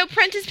 right. so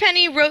Prentice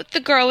Penny wrote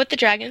The Girl with the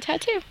Dragon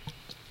Tattoo.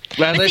 As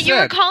I But you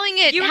were said. calling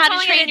it You were How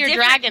calling to it Train a Your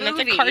different Dragon.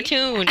 movie. That's a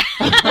cartoon.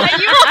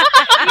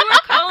 You were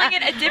calling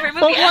it a different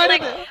movie. But why I'm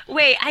like, did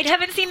wait, I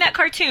haven't seen that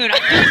cartoon.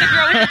 I'm doing The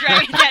Girl with the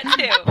Dragon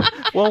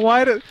Tattoo. Well,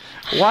 why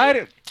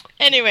did?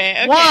 Anyway,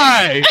 okay.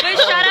 Why? But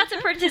shout out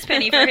to Prentice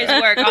Penny for his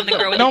work on The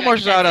Girl with No the more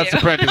Dragon shout outs to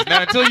Tattoo. Prentice.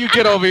 Now, until you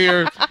get over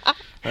here,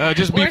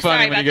 just be We're funny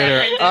sorry when you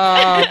about get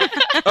that,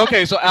 here.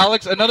 Okay, so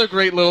Alex, another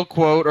great little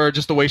quote, or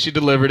just the way she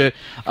delivered it.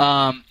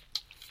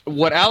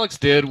 What Alex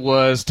did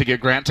was to get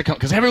Grant to come,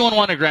 because everyone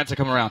wanted Grant to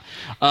come around.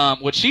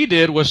 What she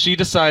did was she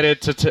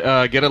decided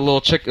to get a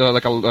little chicken,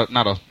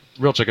 not a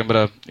real chicken,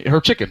 but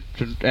her chicken,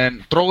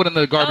 and throw it in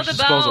the garbage the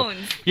disposal.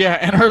 bones. Yeah,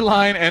 and her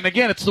line, and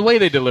again, it's the way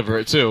they deliver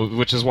it too,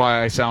 which is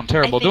why I sound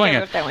terrible I think doing I it.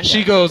 wrote that one She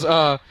down. goes,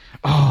 "Oh,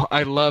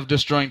 I love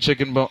destroying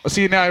chicken bones."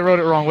 See, now I wrote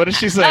it wrong. What did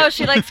she say? Oh,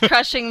 she likes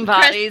crushing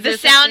bodies. The or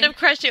sound something. of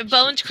crushing,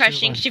 bones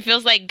crushing. She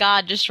feels like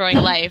God destroying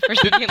life or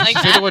something like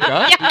Say that. the word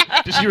God?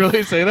 Yeah. Did she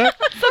really say that?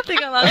 something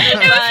along those It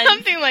was lines.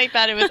 something like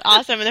that. It was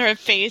awesome. And her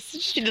face,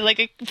 she did like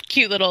a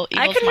cute little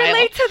evil I can smile.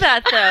 relate to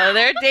that though.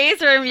 There are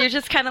days where you're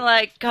just kind of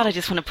like, God, I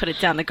just want to put it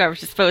down the garbage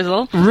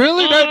disposal.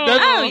 Really?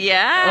 Oh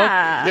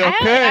yeah.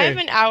 Okay. I have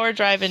an hour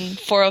drive in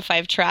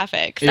 405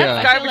 traffic. So Yeah. I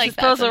feel Garbage like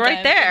that disposal right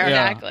sometimes. there.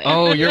 Yeah. Exactly.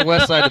 Oh, you're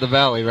west side of the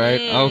valley, right?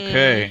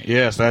 Okay.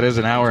 Yes, that is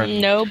an hour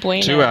and No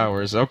bueno. 2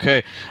 hours.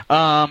 Okay.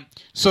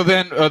 So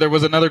then there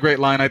was another great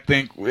line, I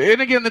think.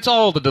 And again, it's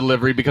all the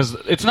delivery, because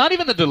it's not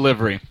even the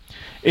delivery.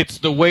 It's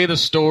the way the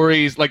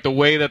stories, like the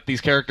way that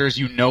these characters,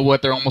 you know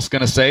what they're almost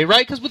going to say,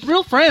 right? Because with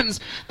real friends,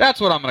 that's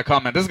what I'm going to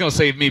comment. This is going to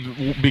save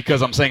me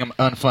because I'm saying I'm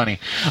unfunny.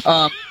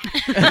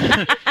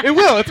 It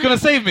will. It's going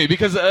to save me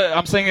because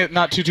I'm saying it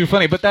not too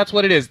funny, but that's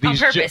what it is. On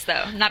These purpose,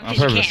 though. Not on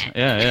because you purpose. can't.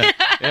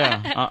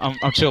 Yeah.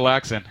 I'm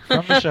chillaxing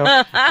from the show.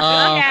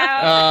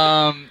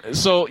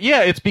 So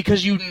yeah, it's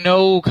because you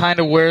know kind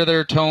of where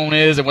their tone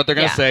is and what they're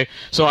gonna Yeah. say.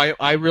 So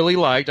I really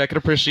liked. I could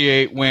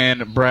appreciate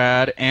when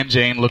Brad and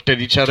Jane looked at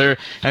each other.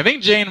 And I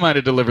think Jane might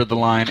have delivered the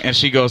line, and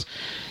she goes,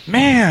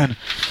 "Man,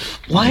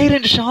 why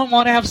didn't Sean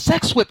want to have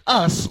sex with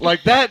us?"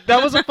 Like that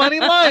was a funny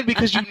line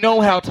because you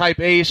know how type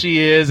A she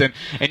is, and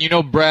you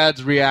know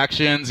Brad's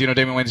reactions. You know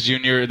Damon Wayans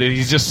Jr. That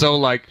he's just so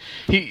like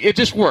it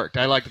just worked.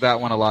 I liked that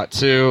one a lot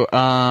too.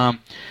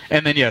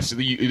 And then yes,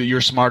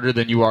 you're smarter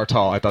than you are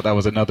tall. I thought that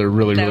was another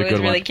really That really was good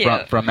really one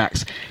cute. from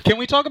Max. Can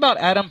we talk about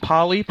Adam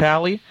Pally?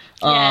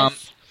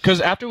 Yes.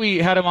 because after we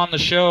had him on the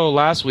show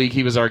last week,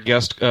 he was our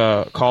guest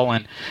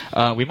call-in.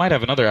 We might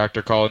have another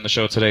actor call in the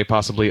show today,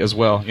 possibly as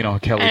well. You know,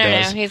 Kelly I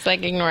don't does. know. He's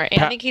like ignoring.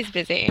 I think he's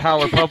busy.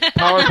 Power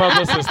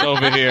publicist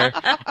over here.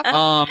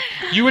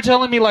 You were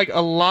telling me like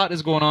a lot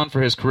is going on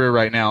for his career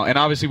right now, and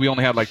obviously we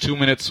only had like 2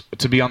 minutes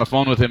to be on the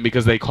phone with him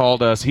because they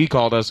called us. He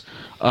called us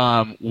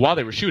while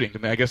they were shooting.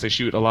 I guess they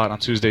shoot a lot on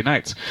Tuesday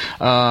nights,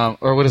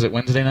 or what is it?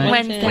 Wednesday night.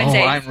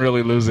 Wednesday. Oh, I'm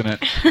really losing it.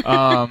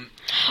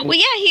 Well,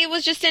 yeah, he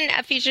was just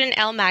featured in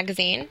Elle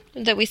magazine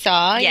that we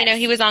saw. Yes. You know,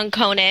 he was on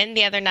Conan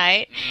the other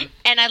night,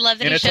 and I love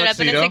that In he a showed up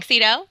in a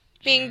tuxedo,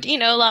 being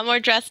a lot more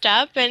dressed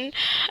up, and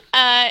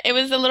it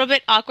was a little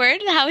bit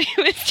awkward how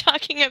he was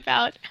talking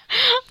about.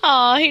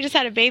 Oh, he just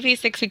had a baby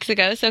 6 weeks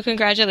ago, so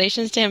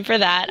congratulations to him for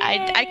that.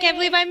 I can't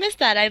believe I missed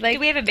that. Do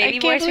we have a baby I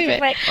can't voice? believe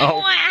it. Like,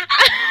 Oh.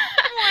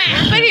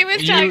 But he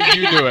was talking.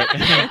 You do it.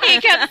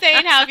 He kept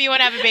saying how if you want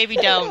to have a baby,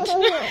 don't.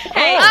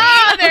 hey,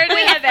 there it we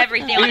is. have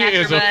everything on He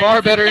is a AfterBuzz.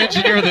 far better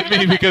engineer than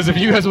me because if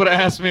you guys would have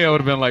asked me, I would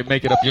have been like,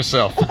 make it up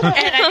yourself.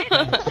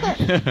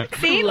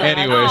 See,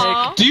 Anyways,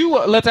 Aw. do you?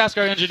 Let's ask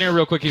our engineer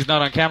real quick. He's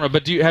not on camera,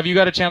 but have you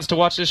got a chance to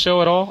watch this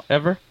show at all?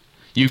 Ever?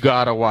 You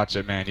gotta watch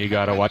it, man. You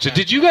gotta watch it.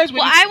 Did you guys?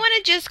 Well, I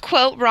want to just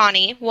quote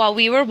Ronnie while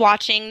we were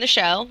watching the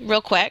show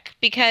real quick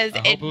because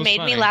hope it it was made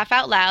funny. me laugh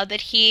out loud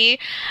that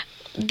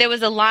there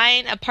was a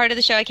line, a part of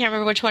the show, I can't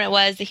remember which one it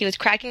was, that he was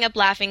cracking up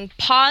laughing,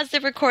 paused the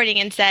recording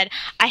and said,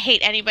 "I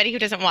hate anybody who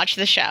doesn't watch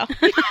the show."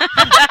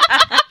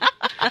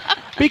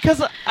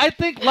 Because I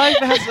think life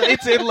has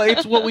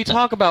it's what we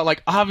talk about.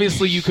 Like,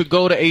 obviously, you could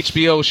go to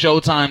HBO,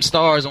 Showtime,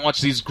 Starz, and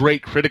watch these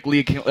great critically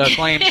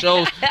acclaimed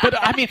shows. But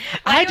I mean,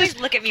 Why I do you just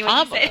always look at me when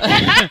I'm, you say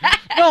that?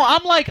 no,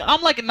 I'm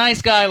like a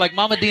nice guy, like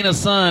Mama Dina's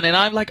son, and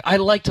I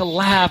like to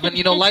laugh, and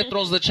life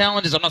throws the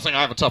challenges. I'm not saying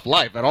I have a tough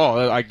life at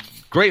all.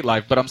 Great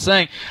life, but I'm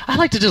saying I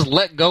like to just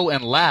let go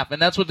and laugh,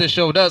 and that's what this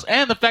show does.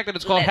 And the fact that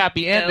it's called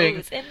Happy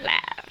Endings, Goes and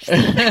laughs.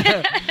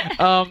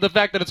 the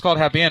fact that it's called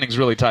Happy Endings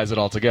really ties it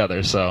all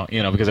together. So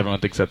because everyone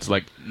thinks that's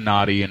like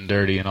naughty and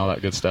dirty and all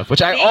that good stuff,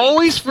 which I Thanks.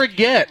 always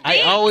forget.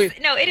 No,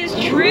 it is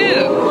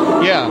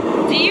true. Yeah.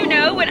 Do you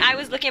know when I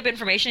was looking up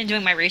information and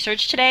doing my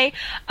research today,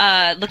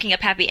 looking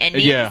up happy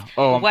endings? Yeah.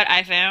 Oh, what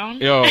I found?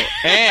 Yo,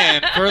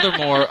 and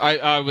furthermore,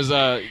 I was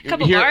A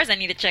couple here, bars I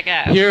need to check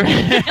out. Here at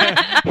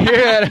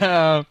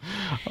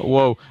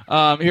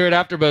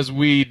AfterBuzz,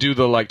 we do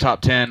the like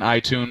top 10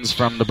 iTunes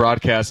from the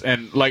broadcast,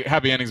 and like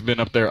Happy Endings been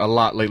up there a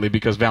lot lately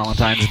because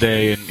Valentine's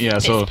Day and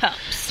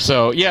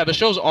so yeah, the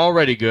show's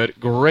already good,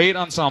 great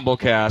ensemble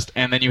cast,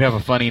 and then you have a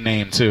funny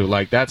name too.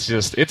 Like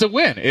it's a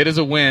win. It is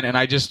a win, and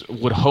I just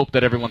would hope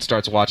that everyone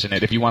starts watching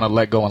it if you want to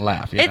let go and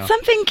laugh. It's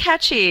something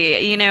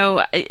catchy,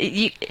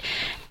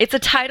 it's a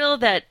title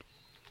that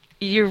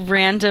you're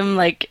random,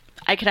 like,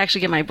 I could actually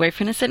get my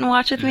boyfriend to sit and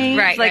watch with me.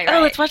 Right, It's like, right,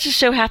 right. let's watch the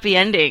show Happy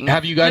Ending.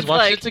 Have you guys It's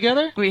watched like- it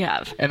together? We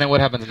have. And then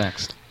what happens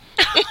next?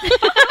 Ronnie,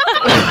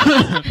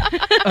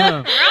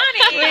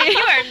 you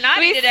are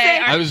naughty we today,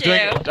 sit- aren't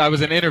you? I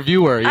was an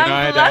interviewer. I I'm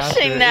had to ask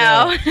blushing her,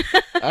 now. yeah.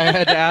 I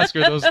had to ask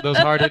her those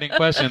hard hitting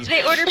questions.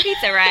 They order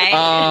pizza,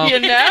 right?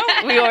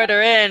 We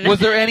order in. Was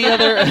there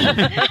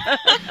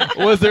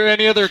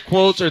any other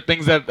quotes or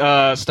things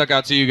that stuck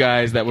out to you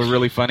guys that were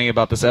really funny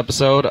about this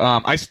episode?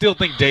 I still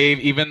think Dave,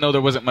 even though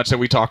there wasn't much that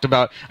we talked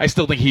about, I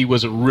still think he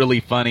was really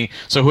funny.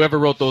 So whoever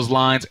wrote those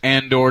lines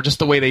and/or just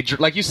the way they,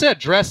 like you said,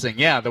 dressing,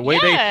 the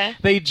way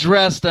they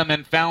dressed them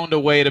and found a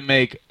way to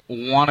make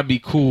 "Wanna Be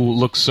Cool"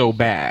 look so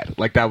bad.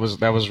 Like that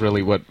was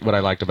really what I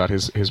liked about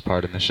his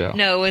part in the show.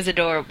 No, it was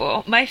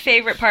adorable. My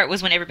favorite part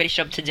was when everybody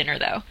showed up to dinner,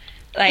 though.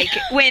 Like,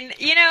 when,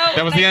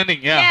 That was the ending,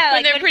 yeah.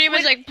 When they're pretty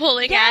much like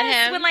pulling at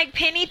him. When like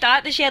Penny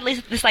thought that she had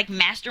this like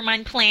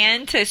mastermind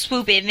plan to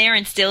swoop in there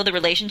and steal the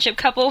relationship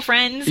couple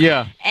friends.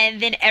 Yeah.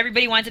 And then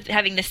everybody winds up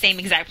having the same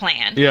exact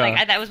plan. Yeah.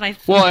 Like, that was my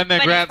Well, and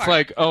then funniest Grant's part.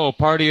 like, "Oh,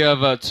 party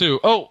of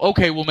 2. Oh,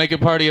 okay, we'll make it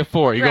party of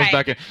 4." He goes Right.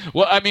 back in.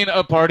 Well, I mean,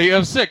 a party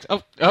of 6.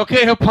 Oh,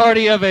 okay, a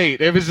party of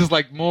 8. It was just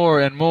like more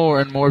and more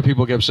and more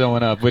people kept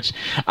showing up, which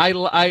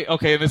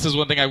okay, this is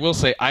one thing I will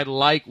say. I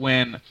like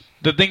when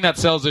the thing that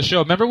sells the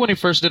show. Remember when we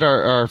first did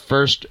our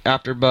first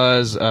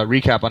AfterBuzz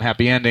recap on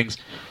Happy Endings?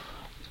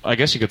 I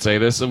guess you could say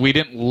this. We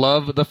didn't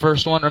love the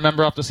first one,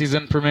 remember, off the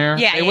season premiere?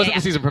 Yeah, It wasn't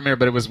the season premiere,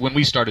 but it was when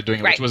we started doing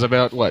it, which Right. was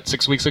about,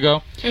 6 weeks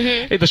ago?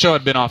 Mm-hmm. The show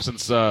had been off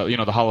since,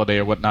 the holiday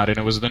or whatnot, and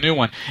it was the new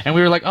one. And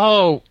we were like,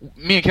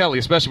 me and Kelly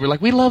especially, we were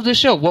like, we love this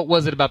show. What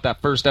was it about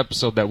that first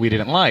episode that we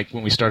didn't like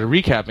when we started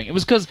recapping? It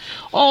was because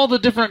all the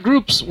different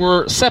groups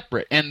were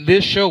separate, and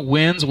this show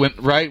wins,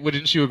 right?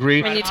 Wouldn't you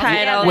agree? When you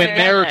tie it all when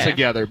they're together.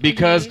 together,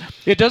 because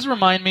it does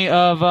remind me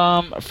of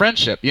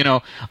friendship.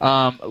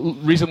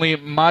 Recently,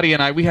 Madi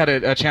and I, we had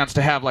a chance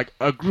to have like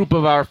a group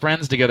of our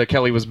friends together.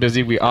 Kelly was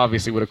busy. We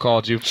obviously would have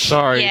called you.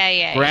 Sorry,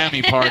 Yeah.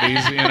 Grammy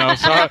parties.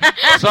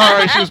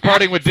 Sorry, she was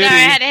partying with Diddy.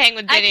 Sorry, I had to hang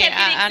with I Diddy. kept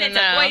getting I sent don't a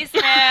know.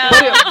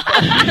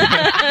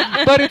 voicemail.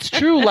 but it's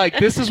true. Like,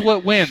 this is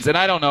what wins. And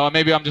I don't know.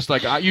 Maybe I'm just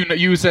like,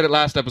 you said it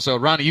last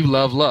episode, Ronnie. You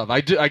love love.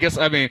 I do. I guess.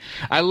 I mean,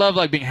 I love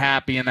like being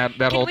happy and that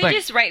whole thing. Can we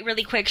just write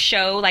really quick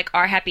show like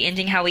our happy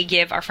ending, how we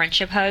give our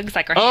friendship hugs,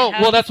 like our hand Oh,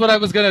 hugs? well, that's what I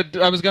was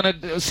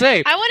gonna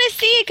say. I want to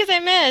see it because I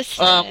missed.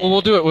 Well,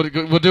 we'll do it.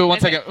 We'll do it 1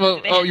 second. Well,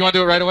 Okay. oh, you want to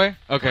do it right away?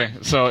 Okay.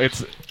 So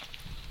it's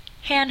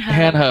hand hug.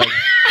 hand hug.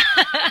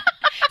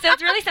 So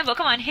it's really simple.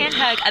 Come on, hand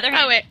hug. Other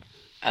hand. Oh wait.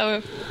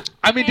 Oh.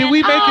 I mean, did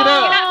we make it Do you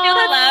up? not feel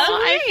the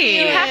love? sweet.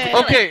 You have to feel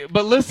Okay,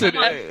 but listen.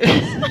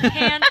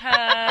 hand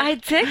hug. I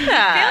dig Feel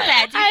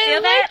that. that? Do you I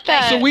feel like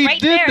that. So we right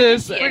did there,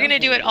 this. thank you. We're gonna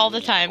do it all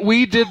the time.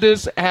 We did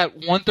this at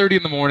 1:30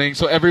 in the morning,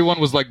 so everyone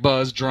was like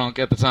buzzed, drunk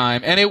at the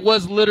time, and it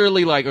was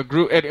literally like a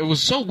group. And it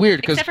was so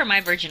weird because. Except for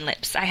my virgin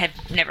lips. I have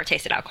never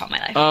tasted alcohol in my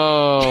life.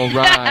 Oh,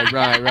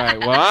 right.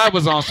 Well, I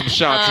was on some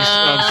shots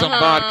of some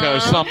vodka or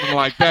something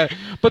like that.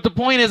 But the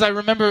point is, I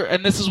remember,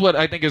 and this is what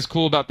I think is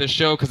cool about this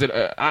show, because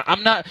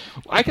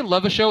I can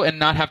love a show and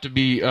not have to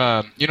be,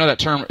 you know that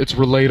term, it's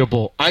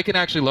relatable. I can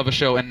actually love a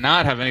show and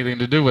not have anything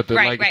to do with it.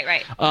 Right.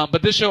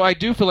 But this show, I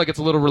do feel like it's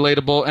a little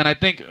relatable, and I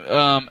think,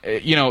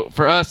 you know,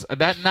 for us,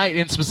 that night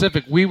in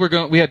specific, we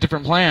had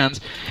different plans,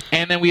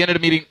 and then we ended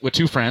up meeting with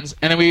 2 friends,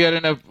 and then we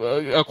ended up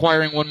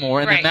acquiring one more,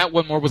 and then Right. that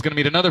one more was going to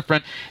meet another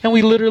friend, and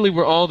we literally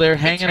were all there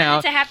hanging Turned out.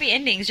 into happy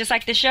endings, just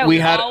like the show. We We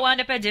had- all wound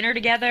up at dinner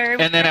together.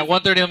 And then at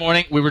 1:30 in the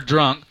morning, we were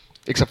drunk,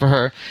 except for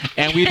her,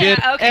 and we did,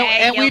 Okay,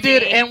 and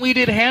we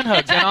did hand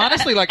hugs. And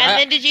honestly, like, And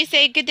then did you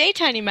say good day,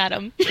 tiny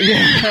madam?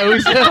 yeah, we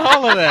said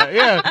all of that.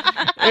 Yeah,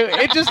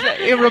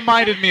 it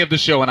reminded me of the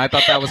show, and I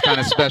thought that was kind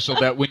of special.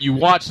 That when you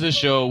watch the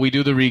show, we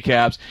do the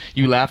recaps,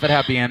 you laugh at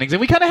happy endings,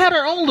 and we kind of had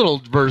our own little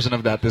version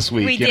of that this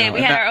week. we you did. know, We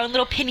and had that- our own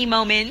little penny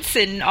moments,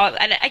 and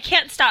I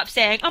can't stop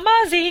saying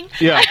amazing.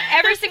 Yeah.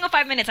 Every single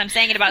 5 minutes, I'm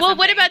saying it about. Well, something.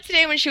 what about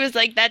today when she was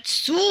like, that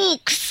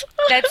sucks?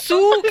 that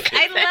souk?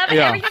 I love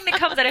Yeah. everything that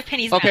comes out of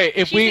Penny's Okay, mouth.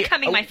 if She's we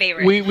becoming my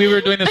favorite. we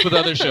were doing this with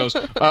other shows.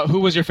 Who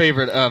was your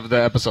favorite of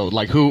the episode?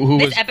 Like who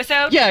this was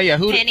episode? Yeah.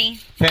 Who? Penny.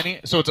 Penny.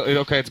 So it's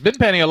okay. It's been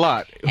Penny a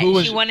lot. Who And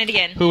was? she won it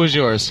again. Who was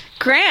yours?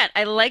 Grant,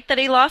 I like that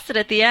he lost it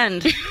at the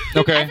end. I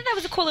Okay. think that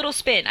was a cool little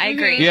spin. I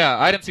agree. Yeah,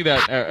 I didn't see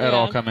that at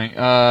all coming. Who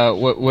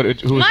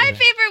was My yours?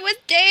 favorite was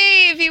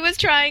Dave. He was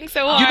trying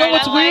so hard. You know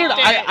what's I weird?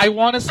 liked it. I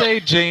want to say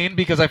Jane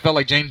because I felt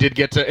like Jane did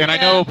get to, and I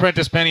know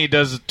Prentice Penny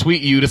does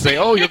tweet you to say,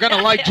 "Oh, you're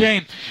gonna like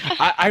Jane."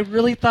 I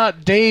really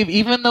thought Dave,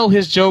 even though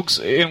his jokes,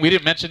 and we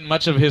didn't mention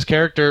much of his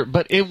character,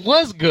 but it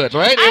was good,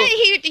 right?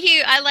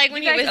 I like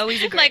when You he guys was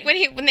always agree. like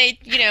when they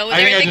you know when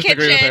I they're think in I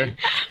the just agree with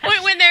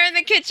kitchen when they're in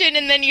the kitchen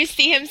and then you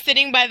see him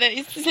sitting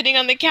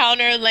on the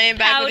counter laying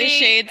back with his Pouting.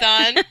 shades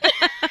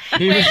on.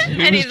 He was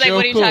And he's like, Joe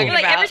 "What are you Cool." talking Like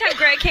about? every time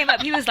Greg came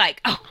up, he was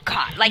like, "Oh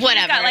God!" Like he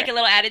Whatever. got like a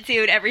little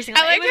attitude every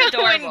single. I time. like It was how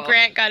adorable. when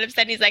Grant got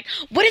upset, he's like,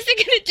 "What is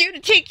it going to do to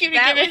take you to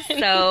That give was it?"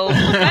 so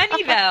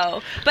funny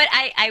though. But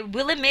I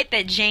will admit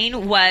that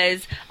Jane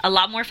was a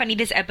lot more funny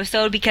this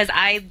episode because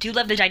I do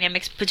love the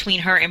dynamics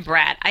between her and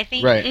Brad. I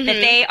think Right. that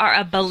they are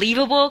a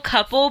believable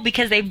couple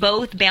because they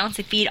both bounce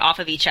and feed off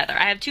of each other.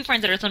 I have 2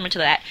 friends that are similar to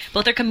that.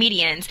 Both are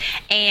comedians,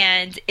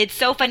 and it's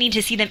so funny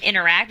to see them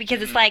interact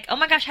because it's like, oh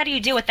my gosh, how do you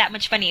deal with that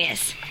much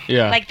funniness?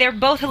 Yeah. Like they're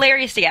both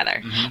hilarious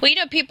together. Well, you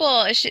know,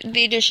 people.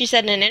 She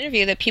said in an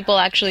interview that people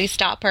actually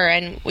stop her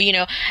and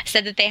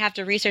said that they have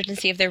to research and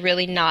see if they're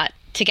really not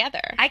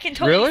together. I can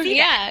totally Really? see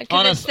that. Yeah,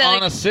 On a it's so, on a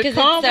 'cause it's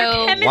sitcom?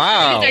 so chemistry-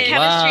 Wow. their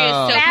chemistry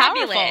is so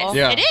Fabulous. powerful.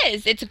 Yeah. It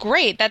is. It's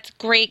great. That's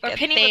great. Or that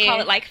Penny they- would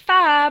call it like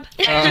fab.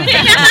 Yeah.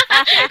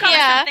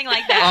 Something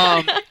like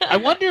that. I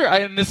wonder,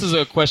 and this is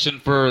a question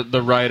for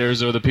the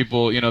writers or the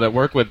people that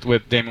work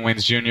with Damon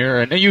Wayans Jr.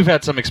 and you've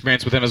had some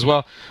experience with him as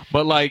well.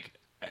 But like,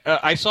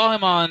 I saw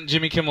him on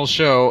Jimmy Kimmel's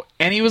show,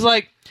 and he was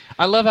like,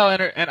 I love how,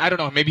 and I don't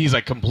know, maybe he's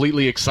like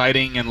completely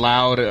exciting and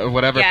loud or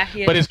whatever. Yeah,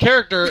 he is. But his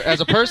character as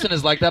a person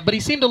is like that. But he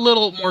seemed a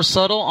little more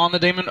subtle on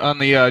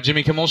the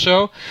Jimmy Kimmel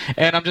show.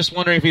 And I'm just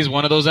wondering if he's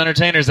one of those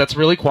entertainers that's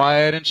really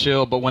quiet and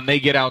chill, but when they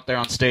get out there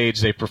on stage,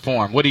 they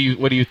perform. What do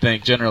you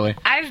think generally?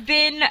 I've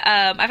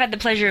had the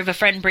pleasure of a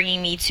friend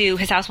bringing me to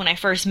his house when I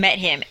first met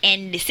him,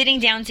 and sitting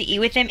down to eat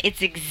with him,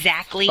 it's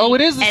exactly. Oh,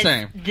 it is the as-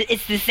 same.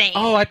 It's the same.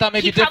 Oh, I thought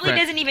maybe he probably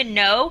different. doesn't even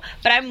know,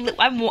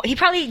 but he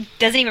probably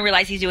doesn't even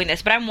realize he's doing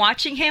this. But I'm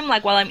watching him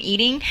like while I'm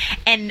eating,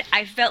 and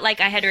I felt like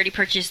I had already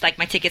purchased like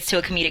my tickets to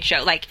a comedic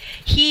show. Like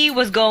he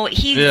was going.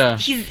 He's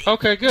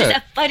Okay, good. just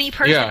a funny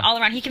person Yeah. all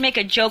around. He can make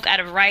a joke out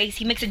of rice.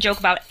 He makes a joke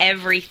about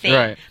everything.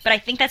 Right. But I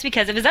think that's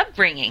because of his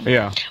upbringing.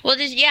 Yeah. Well,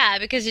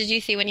 because did you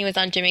see when he was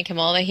on Jimmy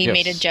Kimmel that he Yes.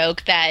 made a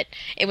joke that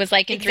it was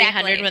like in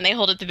Exactly. 300 when they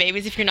hold up the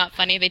babies, if you're not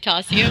funny, they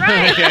toss you.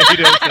 Right. Yeah, he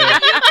did say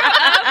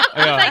that.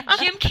 Yeah. It's like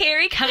Jim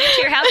Carrey coming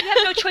to your house. You have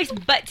no choice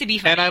but to be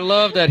funny. And I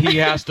love that he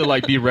has to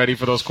like be ready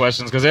for those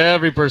questions because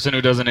every person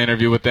who does an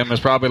interview with them is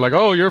probably like,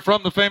 "Oh, you're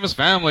from the famous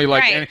family,"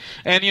 like, Right.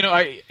 and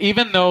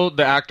even though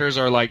the actors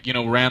are like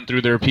ran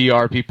through their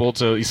PR people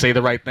to say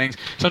the right things,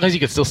 sometimes you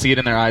can still see it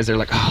in their eyes. They're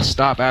like, "Oh,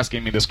 stop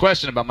asking me this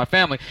question about my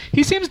family."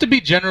 He seems to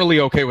be generally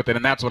okay with it,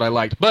 and that's what I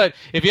liked. But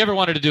if you ever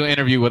wanted to do an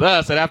interview with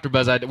us at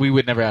AfterBuzz, we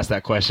would never ask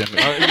that question. You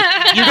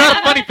got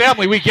a funny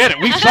family, we get it.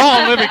 We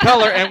saw In Living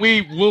Color, and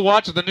we will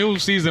watch the new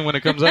season season when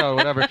it comes out,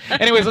 whatever.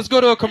 Anyways, let's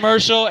go to a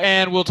commercial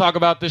and we'll talk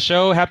about the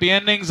show. Happy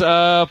endings.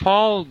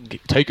 Paul,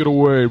 take it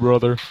away,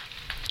 brother.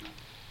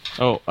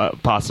 Oh,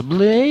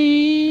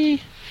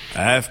 possibly.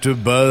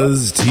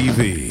 AfterBuzz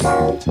TV.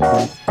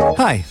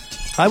 Hi,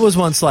 I was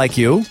once like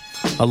you,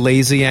 a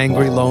lazy,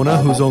 angry loner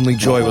whose only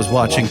joy was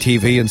watching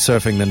TV and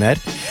surfing the net.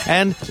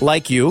 And,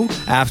 like you,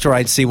 after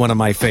I'd see one of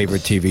my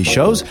favorite TV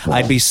shows,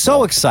 I'd be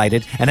so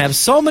excited and have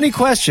so many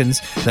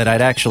questions that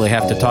I'd actually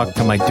have to talk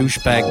to my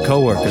douchebag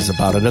coworkers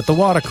about it at the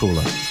water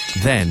cooler.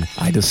 Then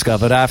I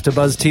discovered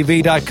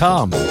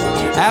AfterBuzzTV.com.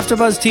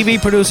 AfterBuzz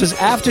TV produces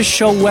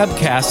after-show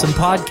webcasts and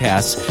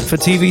podcasts for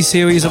TV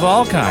series of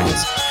all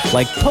kinds,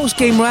 like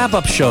post-game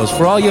wrap-up shows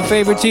for all your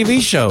favorite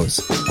TV shows.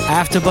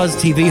 AfterBuzz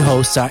TV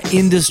hosts are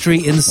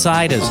industry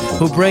insiders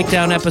who break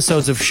down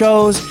episodes of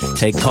shows,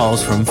 take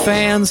calls from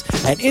fans,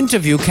 and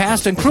interview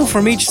cast and crew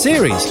from each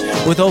series,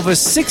 with over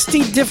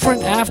 60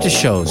 different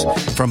after-shows,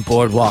 from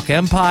Boardwalk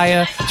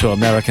Empire to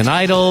American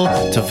Idol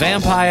to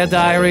Vampire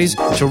Diaries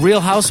to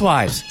Real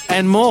Housewives,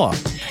 and more.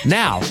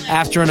 Now,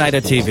 after a night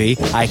of TV,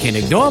 I can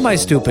ignore my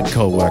stupid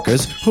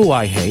coworkers, who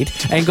I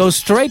hate, and go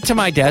straight to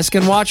my desk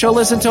and watch or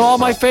listen to all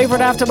my favorite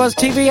AfterBuzz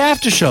TV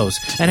after shows,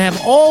 and have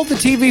all the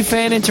TV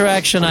fan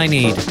interaction I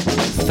need.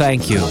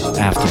 Thank you,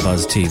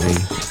 AfterBuzz TV.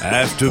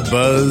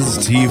 AfterBuzz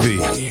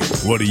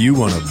TV. What do you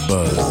want to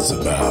buzz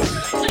about?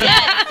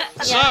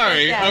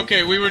 Sorry. yes.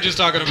 Okay, we were just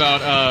talking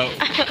about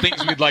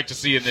things we'd like to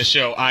see in this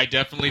show. I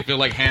definitely feel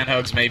like hand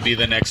hugs may be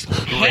the next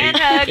great. Hand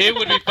hugs. It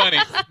would be funny.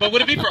 But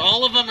would it be for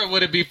all of them, or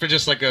would it be for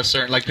just like a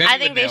certain... like? I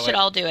think they should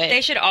all do it.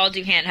 They should all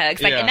do hand hugs.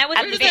 Like, Yeah. and that was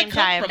At a the big- same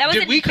time. That was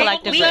Did a we big-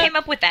 collectively- we came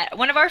up with that.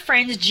 One of our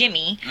friends,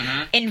 Jimmy,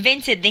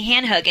 invented the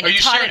hand hug, and Are he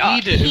you taught sure it all.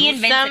 he did? He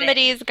invented it.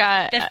 Somebody's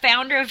got. The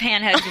founder of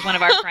hand hugs is one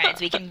of our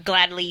friends. We can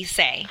gladly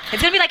say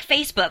it's gonna be like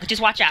Facebook.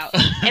 Just watch out.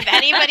 If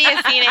anybody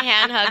has seen a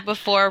hand hug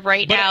before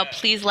right But, now,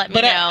 please let me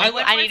but know. I-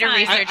 I need to I-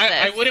 research this.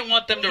 I wouldn't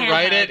want them to Hand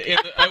write hug. it.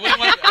 I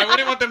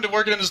wouldn't want them to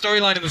work it in the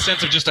storyline in the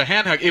sense of just a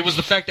hand hug. It was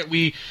the fact that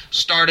we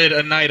started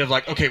a night of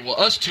like, okay, well,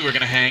 us two are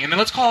gonna hang, and then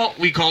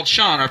we called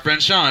Sean, our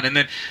friend Sean, and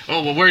then,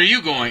 oh, well, where are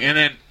you going? And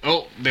then,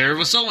 oh, there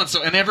was so and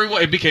so, and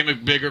everyone. It became a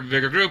bigger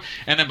group,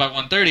 and then by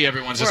 1:30,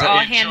 everyone's just We're all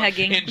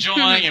hand-hugging.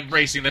 enjoying,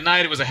 embracing the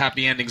night. It was a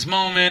happy endings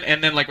moment,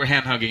 and then like we're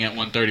hand hugging at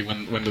 1:30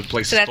 when the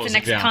place So is that's the closing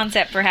next down.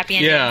 concept for happy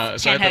endings. Yeah,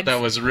 so I Hand thought that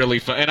hugs. was really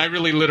fun, and I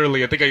really,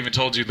 literally, I think I even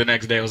told you the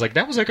next day. I was like,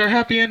 that was like our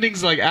happy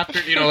endings, like after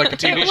like the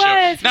TV It show,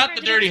 was. not We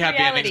the turned dirty it into happy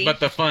reality. endings, but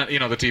the fun, the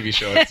TV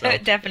show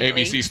itself,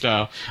 Definitely. ABC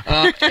style.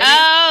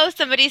 Oh,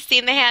 somebody's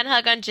seen the hand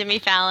hug on Jimmy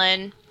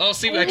Fallon. Oh,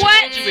 see, I What?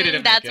 told you we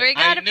didn't. That's make where it.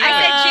 he got I it knew from.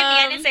 I said it. Jimmy.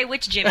 I didn't say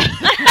which Jimmy.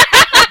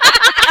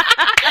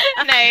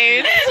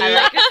 Nice.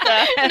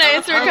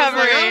 Nice I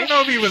recovery. don't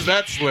know if he was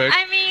that slick.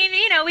 I mean,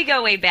 we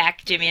go way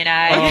back, Jimmy and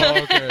I.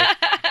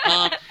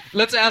 Oh, okay.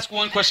 Let's ask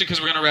one question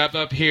because we're going to wrap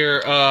up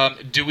here.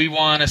 Do we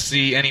want to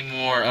see any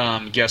more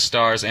guest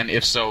stars, and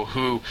if so,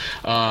 who?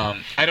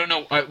 I don't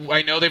know.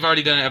 I know they've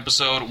already done an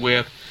episode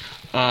with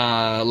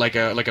like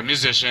a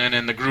musician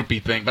and the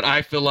groupie thing, but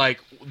I feel like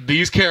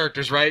these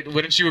characters, right?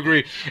 Wouldn't you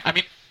agree? I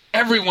mean,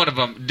 every one of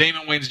them,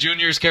 Damon Wayans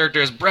Jr.'s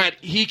character as Brad,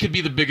 he could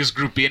be the biggest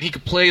groupie, and he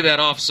could play that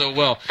off so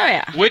well. Oh,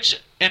 yeah. Which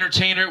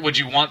entertainer would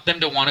you want them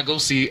to want to go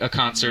see a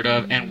concert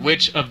of, and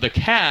which of the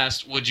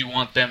cast would you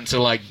want them to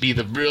like be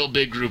the real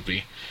big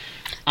groupie?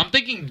 I'm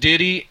thinking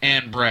Diddy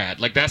and Brad.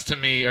 Like, that's to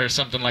me, or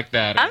something like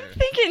that. I'm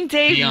thinking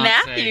Dave Beyonce.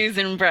 Matthews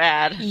and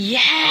Brad.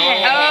 Yes.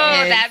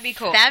 Oh, that'd be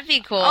cool. That'd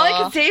be cool.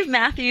 Because Dave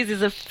Matthews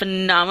is a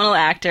phenomenal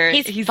actor.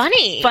 He's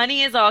funny.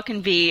 Funny as all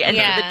can be. And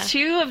Yeah. for the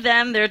two of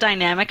them, their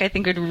dynamic, I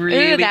think, would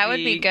really Ooh, that would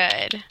be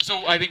good.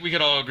 So I think we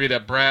could all agree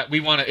that Brad, we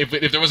want to,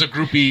 if there was a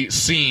groupie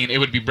scene, it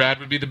would be Brad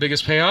would be the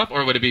biggest payoff,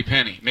 or would it be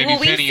Penny? Maybe Well,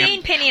 we've Penny seen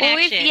and... Penny in Well,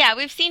 action.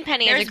 we've seen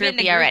Penny There's as a been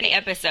the groupie groupie already.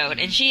 episode,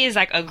 and she is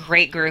like a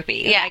great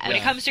groupie. Yeah. Like, when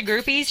it comes to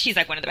groupies, she's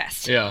like one of the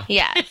best. Yeah.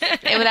 Yes.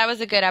 That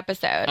was a good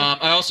episode.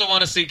 I also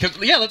want to see,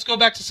 let's go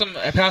back to some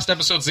past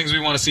episodes, things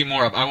we want to see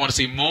more of. I want to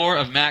see more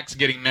of Max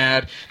getting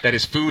mad that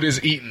his food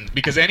is eaten.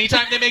 Because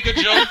anytime they make a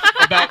joke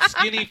about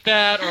skinny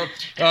fat, or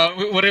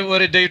what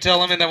did Dave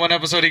tell him in that one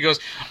episode? He goes,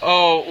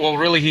 oh, well,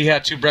 really, he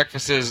had two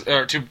breakfasts,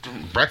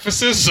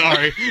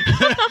 sorry.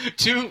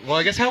 Well,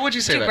 I guess, how would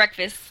you say Two that?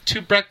 breakfasts.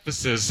 Two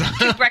breakfasts.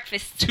 Two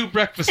breakfasts. Two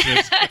breakfasts.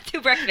 Two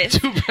breakfasts.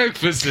 Two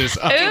breakfasts. Ooh,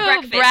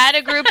 breakfast. Brad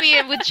a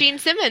groupie with Gene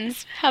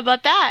Simmons. How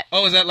about that?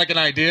 Oh, is that like an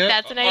idea?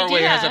 That's an Or wait,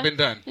 idea. has that been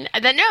done? No,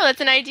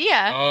 that's an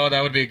idea. Oh,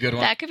 that would be a good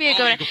one. That could be a Oh,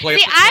 good you one. could play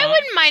See, it for I fun.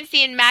 wouldn't mind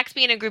seeing Max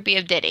being a groupie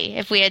of Diddy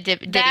if we had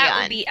Diddy That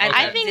on. would be- I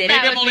love think Diddy. that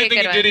Maybe would I'm only be a good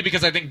thinking one. Diddy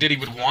because I think Diddy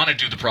would want to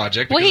do the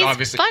project. Well, Because he's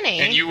obviously, funny.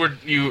 And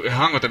you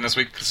hung with him this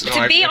week. So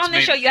To be it's on the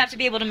made- show, you have to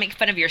be able to make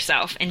fun of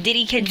yourself, and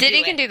Diddy can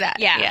do that.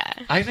 Yeah.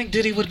 I think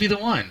Diddy would be the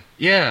one.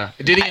 Yeah.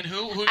 Diddy and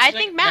who? Who do you I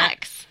think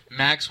Max.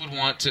 Max would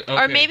want to.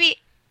 Or okay. maybe,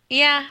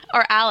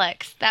 or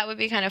Alex. That would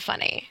be kind of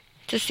funny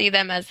to see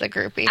them as the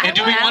groupie. And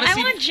do we want to I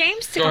see? want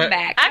James to Go come ahead.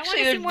 back.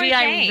 Actually, I it want would to see be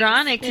more James.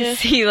 ironic to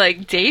see,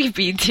 like, Dave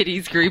be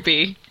Diddy's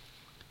groupie.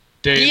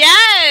 Dave.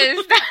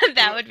 Yes,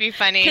 that would be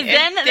funny. Because If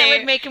then that Dave-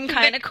 would make him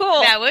kind of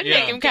cool. That would Yeah.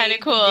 make him kind of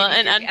cool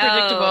and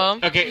unpredictable.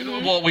 Okay,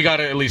 well, we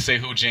gotta at least say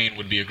who Jane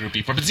would be a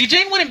groupie for. But see,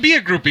 Jane wouldn't be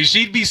a groupie.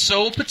 She'd be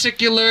so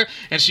particular,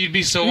 and she'd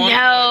be so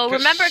No, on.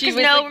 remember she because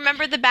was like-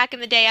 remember the back in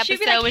the day She'd episode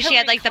be like where she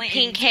had Hillary like the Clinton's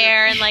pink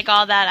hair and like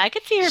all that. I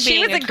could see her She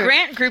being was a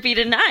Grant groupie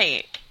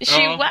tonight. She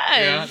Oh, was.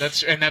 Yeah,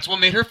 that's what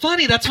made her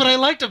funny. That's what I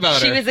liked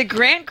about She her. was a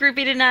Grant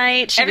groupie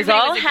tonight. She Everybody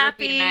was all was a groupie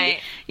happy. tonight.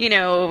 You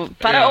know,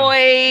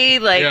 paraoy.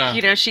 Like, Yeah.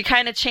 you know, she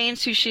kind of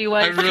changed who she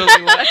was. I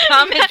really like.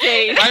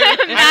 Accommodate.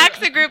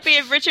 Max, a groupie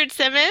of Richard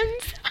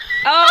Simmons.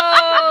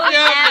 Oh, Yeah,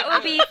 that but-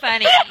 would be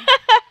funny.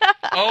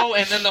 Oh,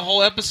 and then the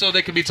whole episode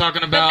they could be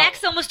talking But about. Max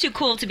is almost too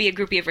cool to be a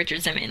groupie of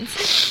Richard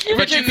Simmons. But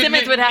Richard you could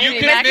Simmons mi- would have you to be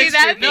could Max. mix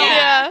That's- it- no,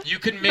 yeah. you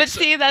could But mix.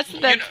 see, that's you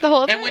the know,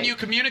 whole And thing. when you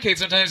communicate,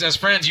 sometimes as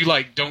friends, you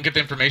like don't get the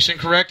information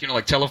correct. You know,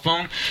 like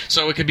telephone.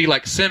 So it could be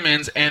like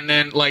Simmons, and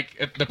then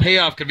like the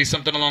payoff could be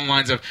something along the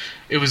lines of,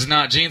 "It was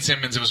not Gene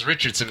Simmons, it was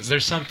Richard Simmons."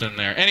 There's something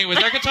there. Anyways,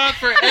 I could talk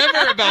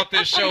forever about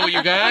this show,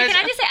 you guys.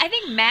 Can I just say, I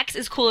think Max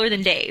is cooler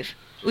than Dave.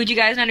 Would you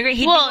guys not agree?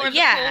 He'd be Well, more of the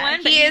yeah, cool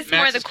one, but he is Max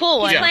more is- the cool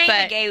one, He's playing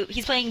but the gay.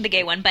 He's playing the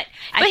gay one, but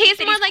but he's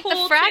that more like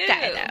cool the frat too.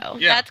 guy, though.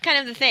 Yeah. That's kind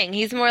of the thing.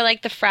 He's more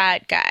like the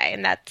frat guy,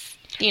 and that's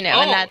in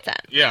that sense.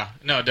 Yeah,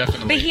 no,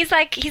 definitely. But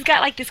he's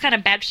got like this kind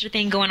of bachelor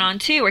thing going on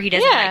too, where he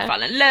doesn't Yeah. like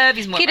fall in love.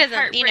 He's more. He of a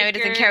doesn't, he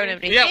doesn't care what heartbreaker.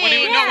 nobody Yeah, when he-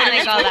 thinks. no, when he like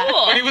was all that.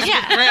 cool. when he was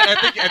Yeah. with Grant,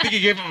 I think he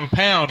gave him a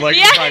pound. Like, he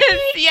Yes, was like,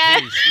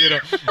 yes. "Please," you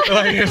know,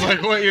 like it's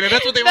like what, you know,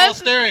 that's what they were all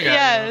staring at. you know?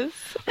 Yes.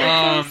 That's what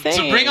I'm So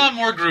saying. bring on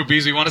more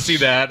groupies. We want to see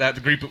that.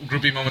 The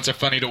groupie moments are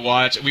funny to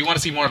watch. We want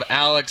to see more of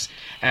Alex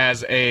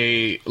as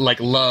a like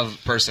love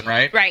person,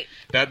 right? Right.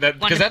 That Want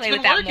because to that's play been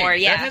with that working. more,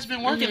 yeah. That has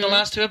been working the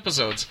last 2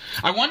 episodes.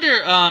 I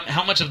wonder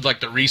how much of like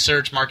the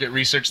market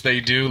research they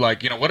do.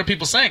 Like, you know, what are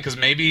people saying? Because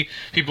maybe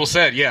people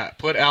said, yeah,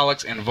 put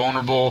Alex in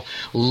vulnerable,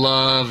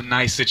 love,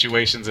 nice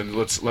situations, and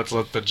let's let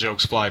the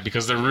jokes fly.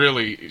 Because they're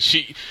really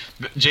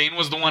Jane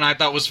was the one I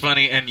thought was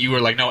funny, and you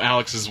were like, no,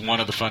 Alex is one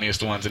of the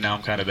funniest ones, and now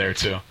I'm kind of there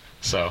too.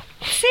 So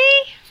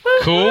See, Woo,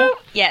 cool. woo.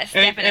 Yes,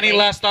 definitely. Any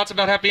last thoughts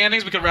about happy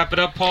endings? We could wrap it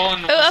up, Paul.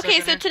 In Oh, a okay,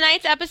 second so here.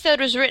 tonight's episode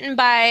was written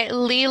by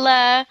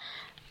Leela.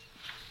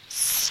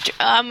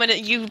 I'm gonna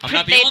I'm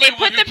not the only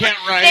one who can't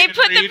write they and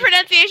put the read.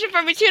 pronunciation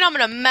for me too, and I'm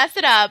gonna mess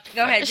it up.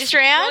 Go ahead, just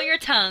Strand, roll your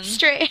tongue.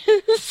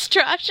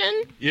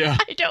 Strachan. Yeah.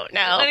 I don't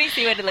know. Let me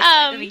see what it looks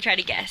like. Let me Um, try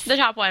to guess. The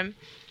top one.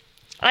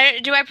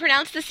 Do I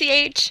pronounce the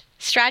CH?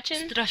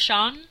 Strachan?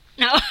 Strachan?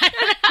 No.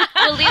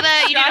 Well,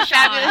 Leela, you did a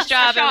Strachan. fabulous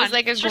job. It was Strachan.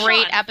 like a Strachan.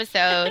 great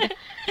episode.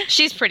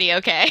 She's pretty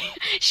okay.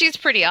 She's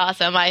pretty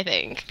awesome, I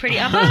think. Pretty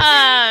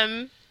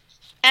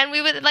And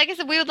we would, like I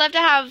said, we would love to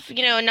have,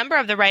 you know, a number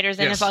of the writers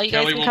in. Yes, If all you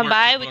Kelly guys can will come work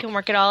by, the we book. can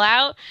work it all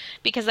out.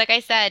 Because, like I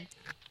said,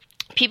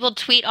 people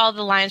tweet all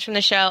the lines from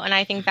the show, and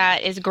I think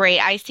that is great.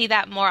 I see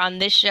that more on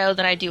this show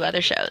than I do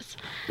other shows.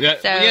 Yeah,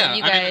 So yeah,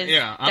 you I guys mean,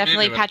 yeah, I'm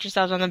definitely into it. pat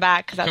yourselves on the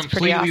back because that's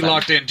Completely pretty awesome.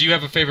 locked in. Do you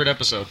have a favorite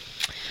episode?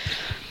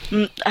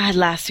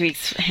 Last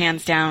week's,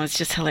 hands down, was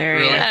just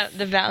hilarious. Really?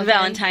 The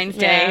Valentine's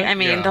Day. Yeah. I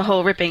mean, Yeah. the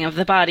whole ripping of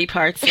the body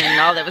parts, and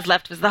all that was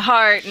left was the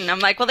heart. And I'm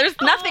like, well, there's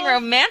nothing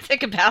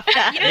romantic about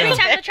that. You know, every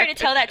time I try to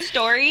tell that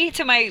story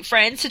to my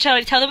friends to tell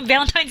them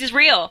Valentine's is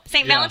real.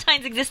 St. Yeah.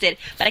 Valentine's existed,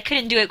 but I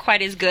couldn't do it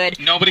quite as good.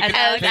 Nobody as could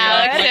Alex pick it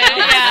Alex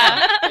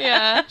up. did,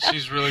 yeah. Yeah.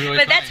 She's really, really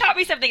But that funny. taught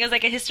me something. It was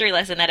like a history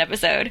lesson, that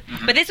episode.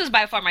 But this was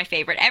by far my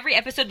favorite. Every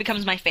episode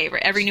becomes my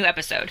favorite. Every new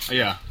episode.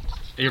 Yeah.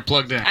 You're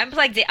plugged in. I'm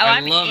plugged in. I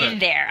I'm love in it.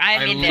 there. I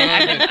I'm in there.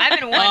 love it. I've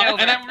been won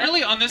over. And I'm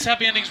really, on this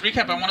Happy Endings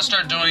recap, I want to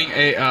start doing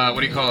a, what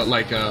do you call it,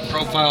 like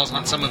profiles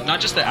on some of, not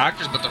just the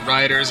actors, but the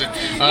writers, and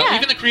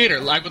even the creator.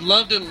 I would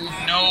love to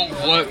know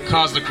what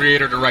caused the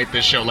creator to write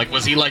this show. Like,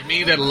 was he like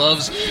me that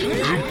loves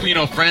group, you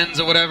know, friends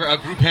or whatever, a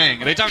group hang?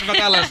 They talked about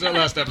that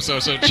last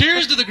episode. So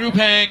cheers to the group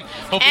hang.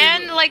 Hopefully,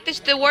 And like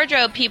the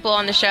wardrobe people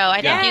on the show,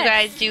 I think Yeah. you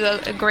guys do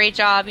a great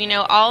job. You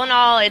know, all in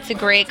all, it's a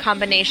great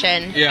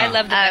combination. Yeah. I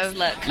love the best Of-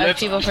 look. of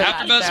people for that.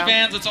 AfterBuzz so.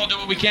 fans, let's all do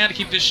what we can to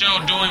keep this show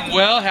doing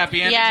well.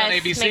 Happy endings Yes, on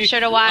ABC. make sure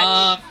to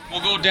watch. We'll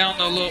go down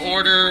the little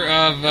order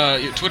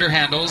of Twitter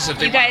handles if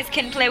they You guys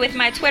can play with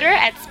my Twitter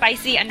at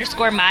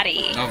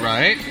spicy_Mari. All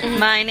right.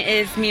 Mine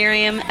is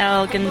Miriam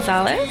L.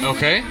 Gonzalez.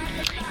 Okay.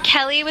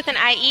 Kelly with an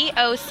IE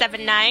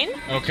 079.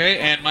 Okay,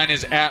 and mine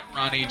is at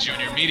Ronnie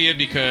Jr. Media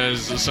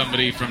because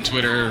somebody from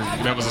Twitter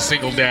that was a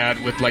single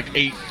dad with like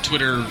 8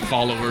 Twitter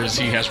followers,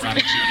 he has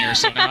Ronnie Jr.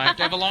 So now I have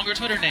to have a longer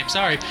Twitter name.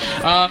 Sorry.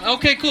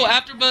 Okay, cool.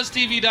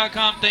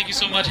 AfterBuzzTV.com. Thank you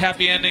so much.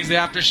 Happy endings. The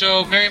after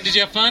show. Miriam, did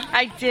you have fun?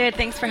 I did.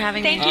 Thanks for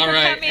having Thank me. you. All for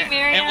right, coming,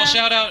 Miriam. and we'll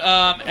shout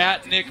out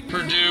at Nick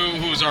Purdue,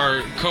 who's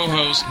our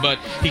co-host, but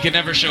he can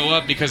never show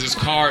up because his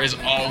car is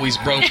always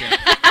broken.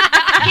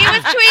 He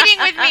was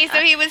tweeting with me, so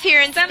he was here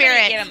in Somebody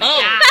spirit. give him a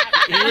Oh,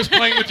 shot. he was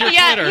playing with your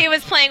Yeah, Twitter. he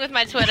was playing with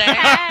my Twitter.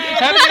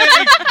 Happy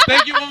endings.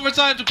 Thank you one more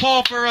time to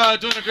Paul for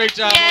doing a great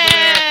job over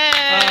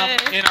there.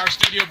 In our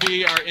Studio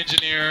B, our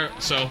engineer.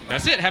 So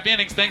that's it. Happy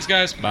endings. Thanks,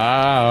 guys.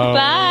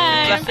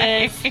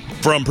 Bye.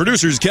 From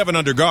producers Kevin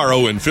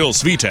Undergaro and Phil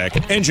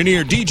Svitek,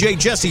 engineer DJ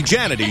Jesse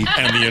Janity,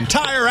 and the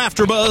entire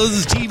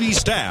AfterBuzz TV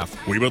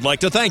staff, we would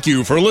like to thank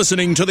you for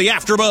listening to the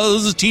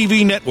AfterBuzz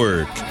TV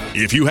network.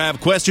 If you have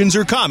questions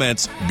or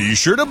comments, be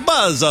sure to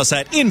buzz us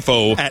at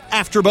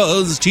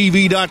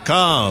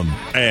info@AfterBuzzTV.com.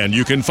 And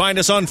you can find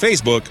us on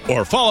Facebook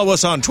or follow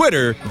us on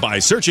Twitter by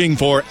searching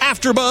for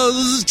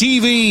AfterBuzz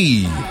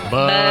TV.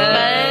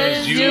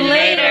 Buzz you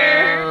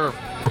later.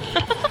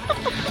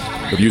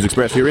 The views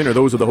expressed herein are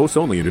those of the hosts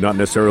only and do not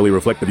necessarily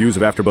reflect the views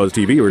of AfterBuzz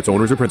TV or its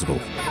owners or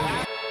principals.